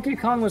thought Funky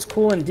Kong was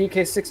cool in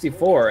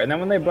DK64, and then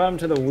when they brought him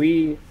to the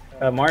Wii,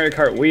 Mario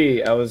Kart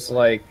Wii, I was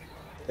like,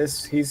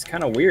 he's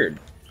kind of weird.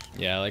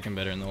 Yeah, I like him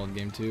better in the old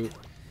game too.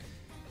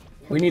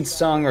 We need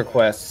song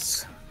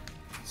requests.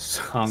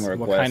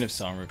 What kind of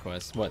song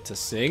requests? What, to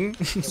sing?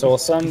 So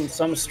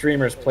some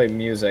streamers play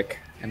music,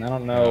 and I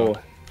don't know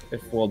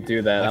if we'll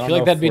do that. I feel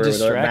like that'd be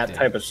distracting. That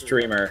type of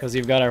streamer. Because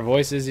you've got our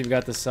voices, you've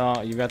got the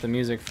song, you've got the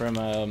music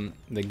from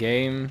the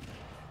game.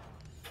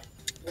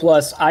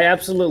 Plus, I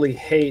absolutely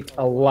hate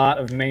a lot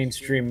of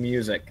mainstream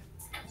music.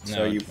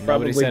 So you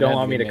probably don't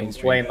want me to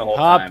complain the whole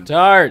time.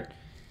 Pop-Tart!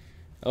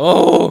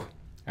 Oh!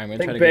 I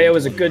think Bayo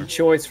was a good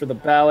choice for the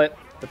ballot,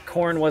 but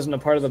Corrin wasn't a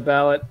part of the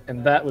ballot,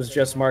 and that was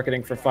just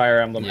marketing for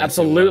Fire Emblem. Yes,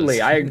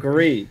 absolutely, I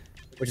agree.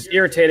 Which is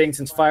irritating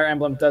since Fire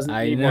Emblem doesn't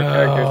need more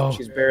characters and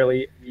she's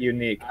barely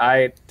unique.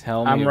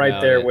 I'm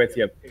right there with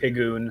you,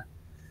 Pigoon.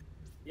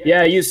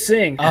 Yeah, you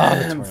sing.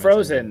 I'm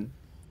frozen.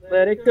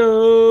 Let it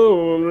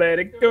go, let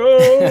it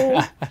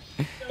go.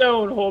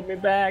 Don't hold me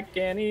back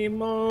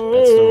anymore.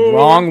 That's the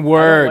wrong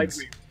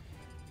words.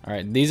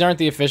 Alright, these aren't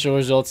the official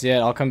results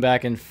yet. I'll come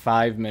back in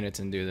 5 minutes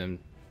and do them.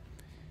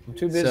 I'm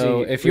too busy.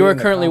 So if you are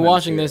currently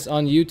watching this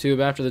on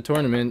YouTube after the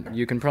tournament,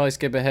 you can probably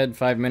skip ahead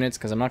 5 minutes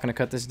because I'm not going to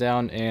cut this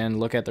down and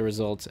look at the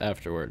results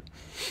afterward.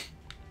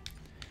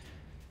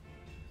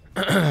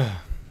 So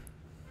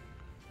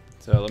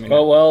let me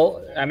know.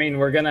 Well, I mean,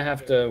 we're going to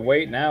have to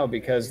wait now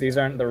because these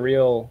aren't the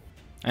real...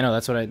 I know,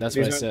 that's what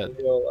I said.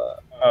 Real,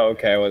 oh,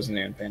 okay, I wasn't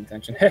even paying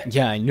attention.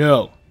 Yeah, I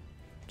know.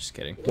 Just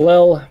kidding.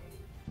 Well,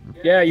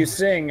 yeah, you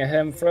sing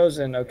Ahem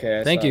Frozen.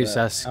 Okay, thank you,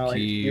 Sasuke.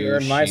 You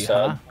earned my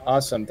sub.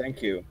 Awesome,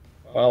 thank you.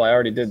 Well, I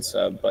already did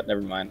sub, but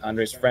never mind.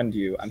 Andres friend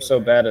you. I'm so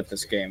bad at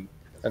this game.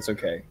 That's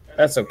okay.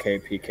 That's okay,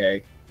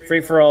 PK.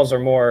 Free-for-alls are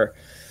more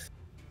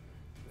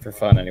for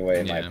fun anyway,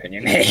 in my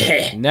opinion.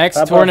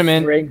 Next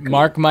tournament,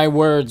 mark my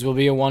words, will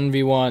be a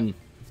 1v1.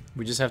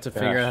 We just have to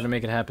figure out how to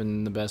make it happen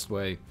in the best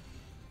way.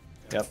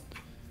 Yep.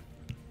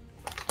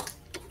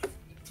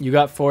 You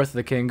got 4th,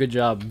 the king. Good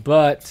job.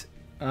 But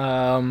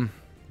the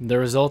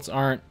results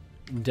aren't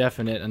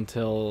definite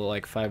until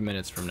like 5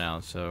 minutes from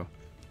now, so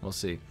we'll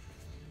see.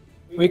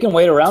 We can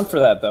wait around for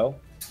that, though.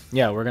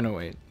 Yeah, we're gonna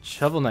wait.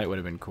 Shovel Knight would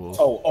have been cool.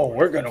 Oh,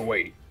 we're gonna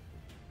wait.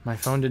 My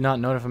phone did not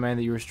notify me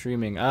that you were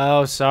streaming.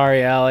 Oh,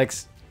 sorry,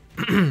 Alex.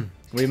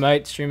 We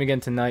might stream again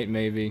tonight,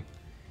 maybe.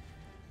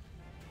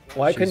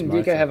 Why couldn't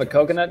DK have a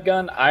coconut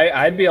gun?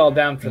 I'd be all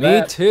down for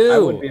that. Me too. I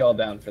would be all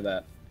down for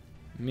that.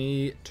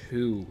 Me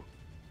too.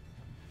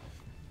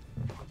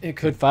 It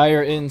could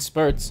fire in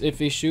spurts if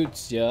he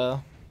shoots ya.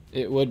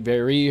 It would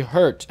very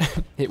hurt.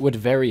 It would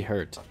very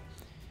hurt.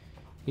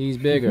 He's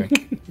bigger.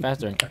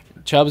 Faster.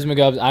 Chubbs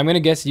McGubbs, I'm going to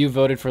guess you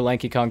voted for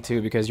Lanky Kong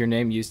too because your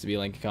name used to be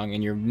Lanky Kong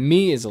and your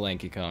me is a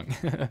Lanky Kong.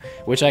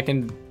 Which I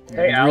can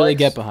really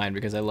get behind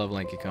because I love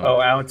Lanky Kong. Oh,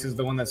 Alex is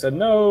the one that said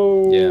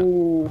no.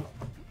 Yeah.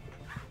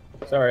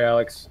 Sorry,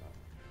 Alex.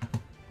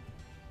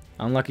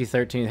 Unlucky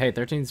 13. Hey,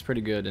 13 is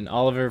pretty good. And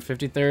Oliver,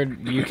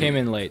 53rd, you came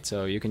in late,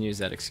 so you can use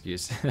that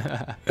excuse.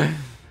 And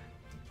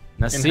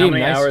how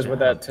many hours would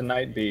that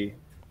tonight be?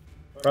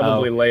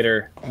 Probably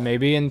later.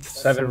 Maybe in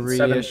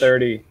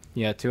 7:30.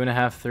 Yeah,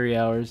 2.5, 3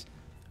 hours.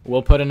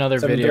 We'll put another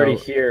video. 7:30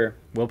 here.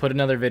 We'll put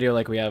another video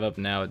like we have up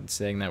now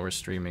saying that we're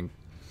streaming.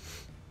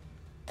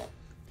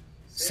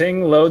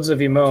 Sing Loads of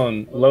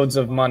Emone, Loads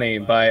of Money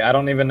by, I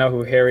don't even know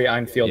who Harry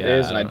Einfield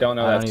is, and I don't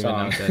know that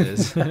song. I don't even know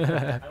what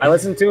that is. I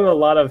listen to a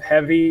lot of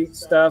heavy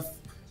stuff,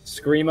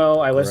 screamo.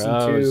 I listen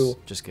Gross. to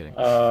Just kidding.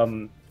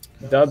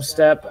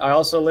 dubstep. I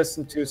also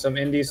listen to some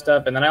indie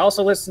stuff, and then I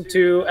also listen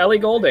to Ellie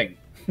Goulding.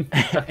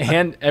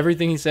 And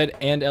everything he said,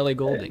 and Ellie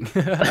Goulding.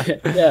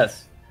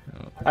 Yes.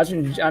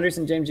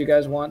 Anderson James, you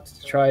guys want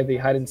to try the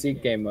hide and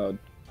seek game mode?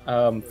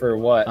 For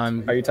what?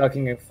 Are you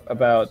talking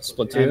about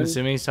Splatoon? I'm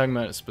assuming he's talking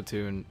about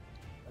Splatoon.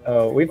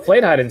 Oh, we've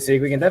played hide and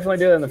seek. We can definitely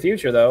do that in the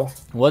future, though.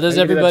 What does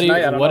everybody?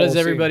 What does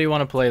everybody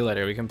want to play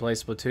later? We can play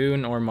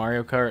Splatoon or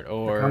Mario Kart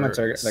or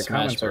the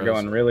comments are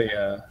going really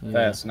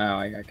fast now.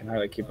 I can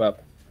hardly keep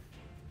up.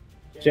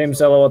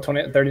 James LOL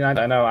 39.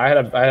 I know. I had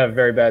a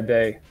very bad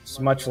day. It's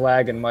much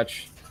lag and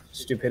much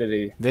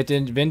stupidity.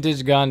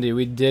 Vintage Gandhi.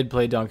 We did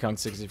play Donkey Kong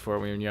 64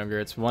 when we were younger.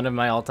 It's one of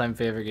my all-time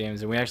favorite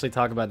games, and we actually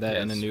talk about that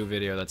in a new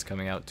video that's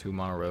coming out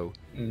tomorrow.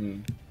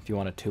 If you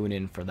want to tune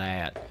in for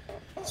that.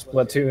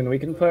 Splatoon. We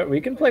can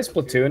play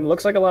Splatoon.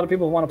 Looks like a lot of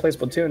people want to play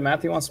Splatoon.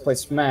 Matthew wants to play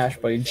Smash,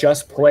 but he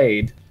just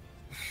played.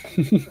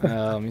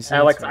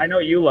 Alex, I know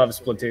you love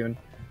Splatoon.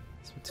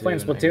 I was playing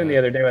Splatoon the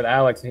other day with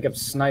Alex, and he kept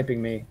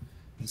sniping me,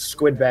 and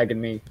squid bagging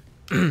me.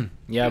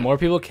 Yeah, more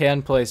people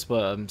can play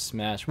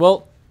Smash.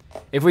 Well,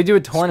 if we do a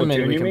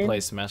tournament, Splatoon, we can play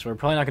Smash. We're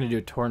probably not going to do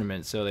a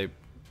tournament, so it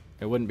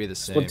wouldn't be the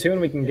same.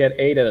 Splatoon, we can get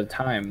 8 at a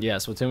time. Yeah,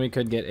 Splatoon, we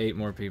could get 8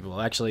 more people.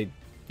 Actually,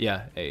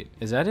 yeah, 8.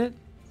 Is that it?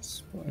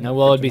 No,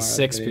 well, it'd be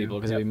 6 people,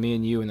 because it'd be me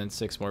and you and then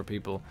 6 more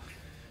people.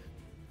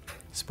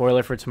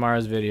 Spoiler for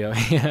tomorrow's video.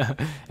 Yeah,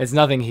 it's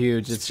nothing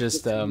huge. It's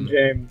just,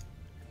 James,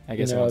 I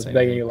guess I was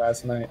begging you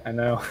last night. I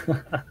know.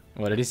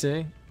 What did he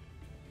say?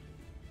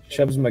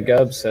 Shubs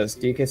McGubb says,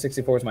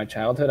 DK64 is my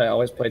childhood. I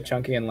always played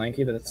Chunky and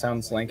Lanky. That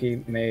sounds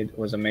Lanky made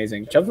was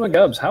amazing. Shubs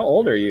McGubbs, how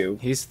old are you?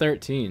 He's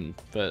 13,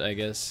 but I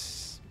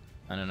guess,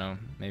 I don't know,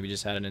 maybe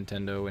just had a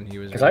Nintendo when he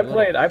was Because I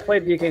played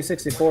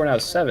DK64 when I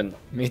was 7.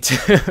 Me too.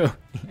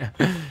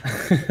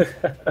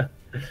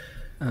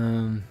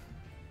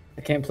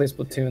 I can't play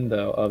Splatoon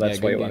though. Oh,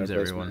 that's why you want to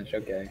play Smash.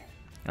 Okay.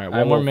 Alright,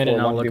 one more minute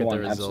and I'll look at the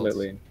results.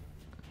 Absolutely.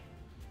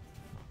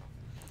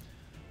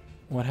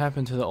 What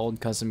happened to the old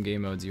custom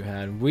game modes you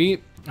had?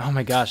 Oh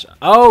my gosh.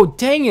 Oh,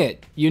 dang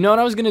it! You know what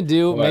I was gonna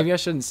do? What? Maybe I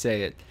shouldn't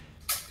say it.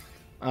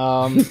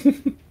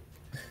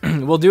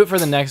 We'll do it for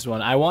the next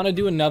one. I want to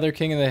do another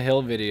King of the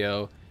Hill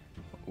video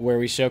where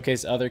we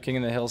showcase other King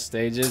of the Hill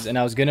stages, and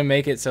I was gonna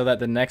make it so that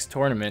the next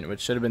tournament,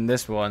 which should have been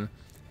this one,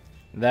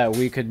 that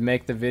we could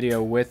make the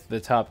video with the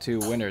top 2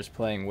 winners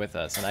playing with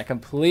us, and I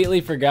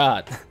completely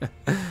forgot.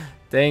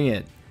 Dang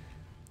it.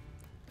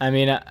 I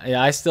mean,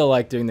 I still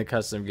like doing the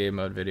custom game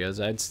mode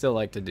videos. I'd still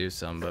like to do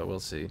some, but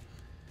we'll see.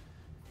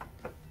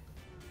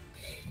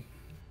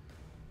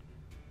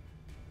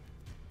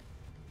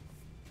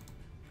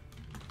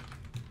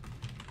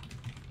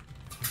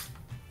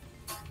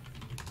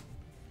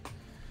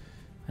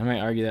 I might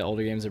argue that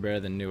older games are better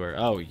than newer.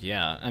 Oh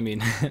yeah, I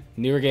mean,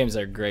 newer games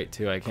are great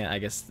too. I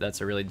guess that's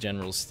a really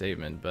general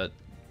statement, but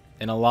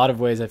in a lot of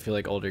ways, I feel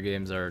like older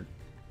games are,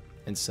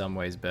 in some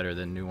ways, better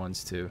than new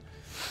ones too.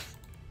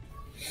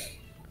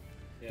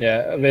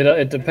 Yeah,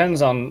 it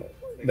depends on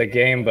the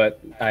game,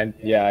 but I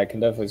can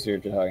definitely see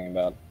what you're talking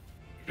about.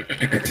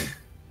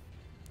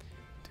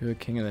 Do a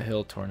King of the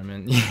Hill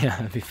tournament. Yeah,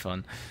 that'd be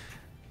fun.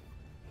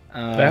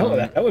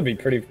 That would be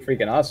pretty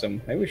freaking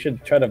awesome. Maybe we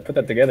should try to put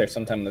that together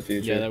sometime in the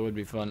future. Yeah, that would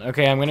be fun.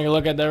 Okay, I'm gonna go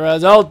look at the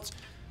results.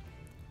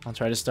 I'll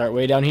try to start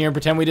way down here and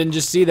pretend we didn't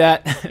just see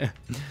that.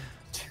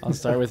 I'll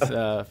start with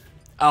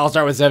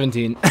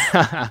 17.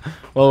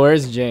 Well,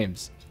 where's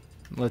James?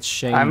 Let's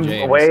shame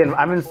James.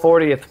 I'm in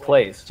 40th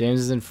place. James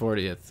is in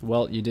 40th.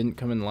 Well, you didn't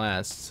come in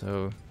last,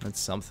 so that's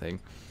something.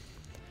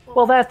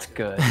 Well, that's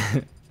good.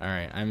 All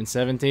right, I'm in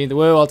 17th.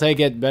 Woo, I'll take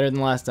it. Better than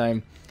last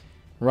time.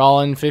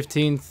 Rollin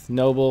 15th,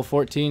 Noble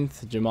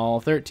 14th,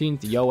 Jamal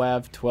 13th,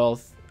 Yoav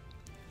 12th,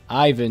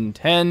 Ivan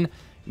 10,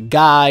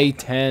 Guy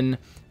 10,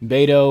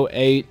 Beto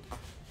 8,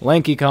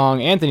 Lanky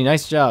Kong, Anthony,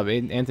 nice job.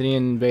 Anthony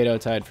and Beto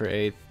tied for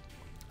 8th.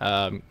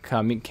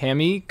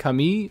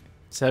 Kami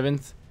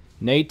 7th,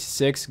 Nate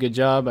 6th, good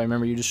job. I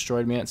remember you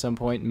destroyed me at some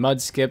point. Mud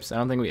Skips, I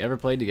don't think we ever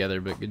played together,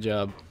 but good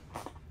job.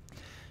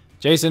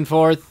 Jason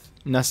 4th,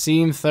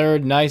 Nasim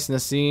 3rd, nice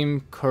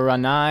Nasim.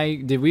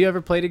 Kuranai, did we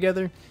ever play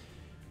together?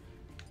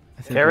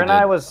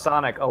 Kuranai was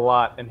Sonic a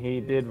lot, and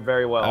he did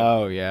very well.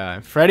 Oh,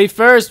 yeah. Freddy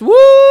first.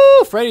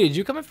 Woo! Freddy, did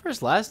you come in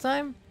first last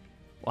time?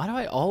 Why do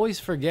I always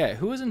forget?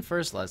 Who was in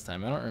first last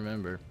time? I don't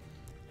remember.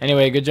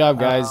 Anyway, good job,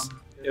 guys.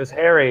 It was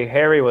Harry.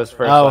 Harry was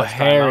first last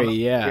time. Oh, Harry,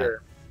 yeah.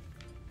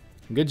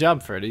 Good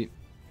job, Freddy.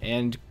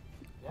 And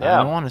I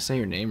don't want to say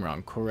your name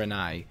wrong.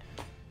 Kuranai.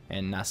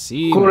 And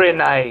Nasim.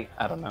 Kuranai.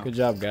 I don't know. Good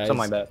job, guys.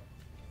 Something like that.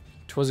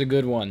 Twas a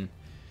good one.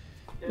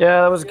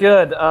 Yeah, that was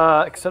good.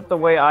 Except the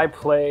way I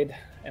played.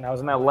 And I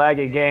was in that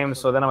laggy game,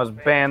 so then I was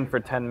banned for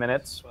 10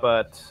 minutes.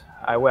 But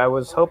I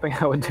was hoping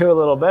I would do a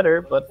little better.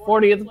 But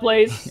 40th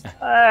place,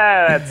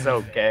 that's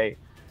okay.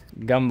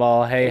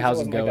 Gumball, hey,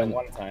 how's it going?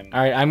 All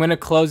right, I'm going to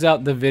close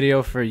out the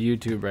video for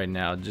YouTube right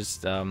now.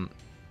 Just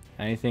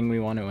anything we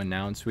want to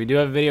announce. We do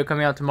have a video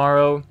coming out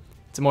tomorrow.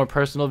 It's a more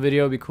personal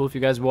video. It'd be cool if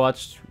you guys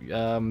watched.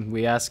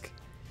 We ask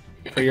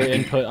for your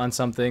input on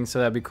something, so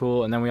that'd be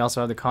cool. And then we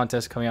also have the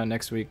contest coming out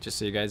next week, just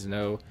so you guys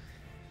know.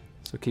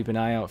 So keep an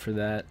eye out for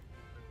that.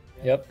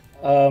 Yep.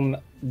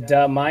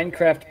 The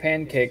Minecraft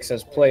Pancake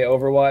says play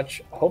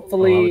Overwatch.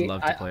 Hopefully, I would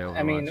love to play Overwatch.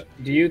 I mean,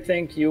 do you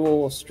think you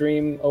will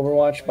stream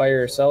Overwatch by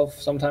yourself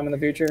sometime in the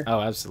future? Oh,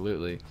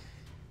 absolutely.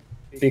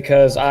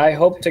 Because I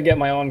hope to get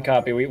my own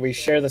copy. We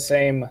share the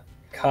same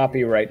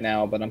copy right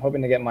now, but I'm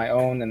hoping to get my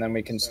own, and then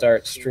we can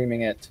start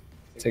streaming it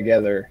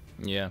together.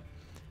 Yeah.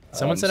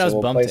 Someone said I was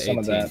we'll bumped play to some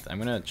of 18th. that.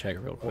 I'm going to check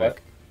real quick. What?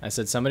 I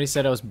said somebody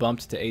said I was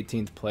bumped to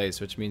 18th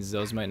place, which means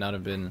those might not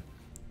have been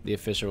the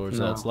official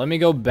results. No. Let me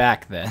go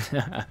back then.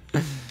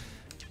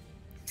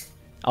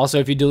 Also,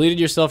 if you deleted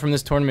yourself from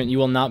this tournament, you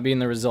will not be in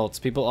the results.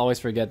 People always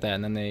forget that,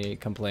 and then they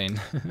complain.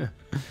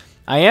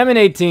 I am in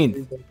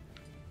 18th.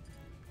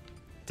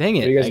 Dang it,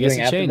 What are you guys I guess doing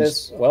it after changed.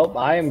 this? Well,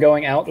 I am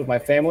going out with my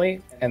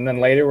family, and then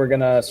later we're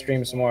gonna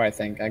stream some more, I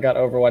think. I got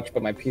Overwatch,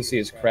 but my PC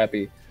is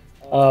crappy.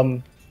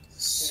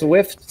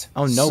 Swift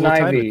Oh no, we're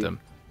tied Snivy. with them.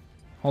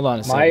 Hold on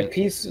a My second.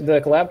 piece, the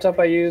laptop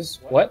I use,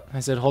 what? I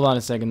said, hold on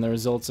a second. The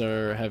results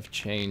have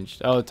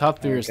changed. Oh, the top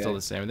 3 are still Okay.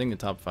 the same. I think the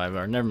top 5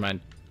 are. Never mind.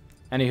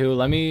 Anywho,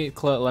 let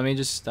me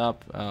just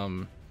stop. Let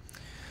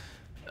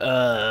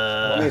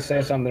me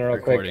say something real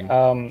recording.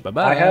 quick.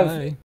 Bye-bye. I have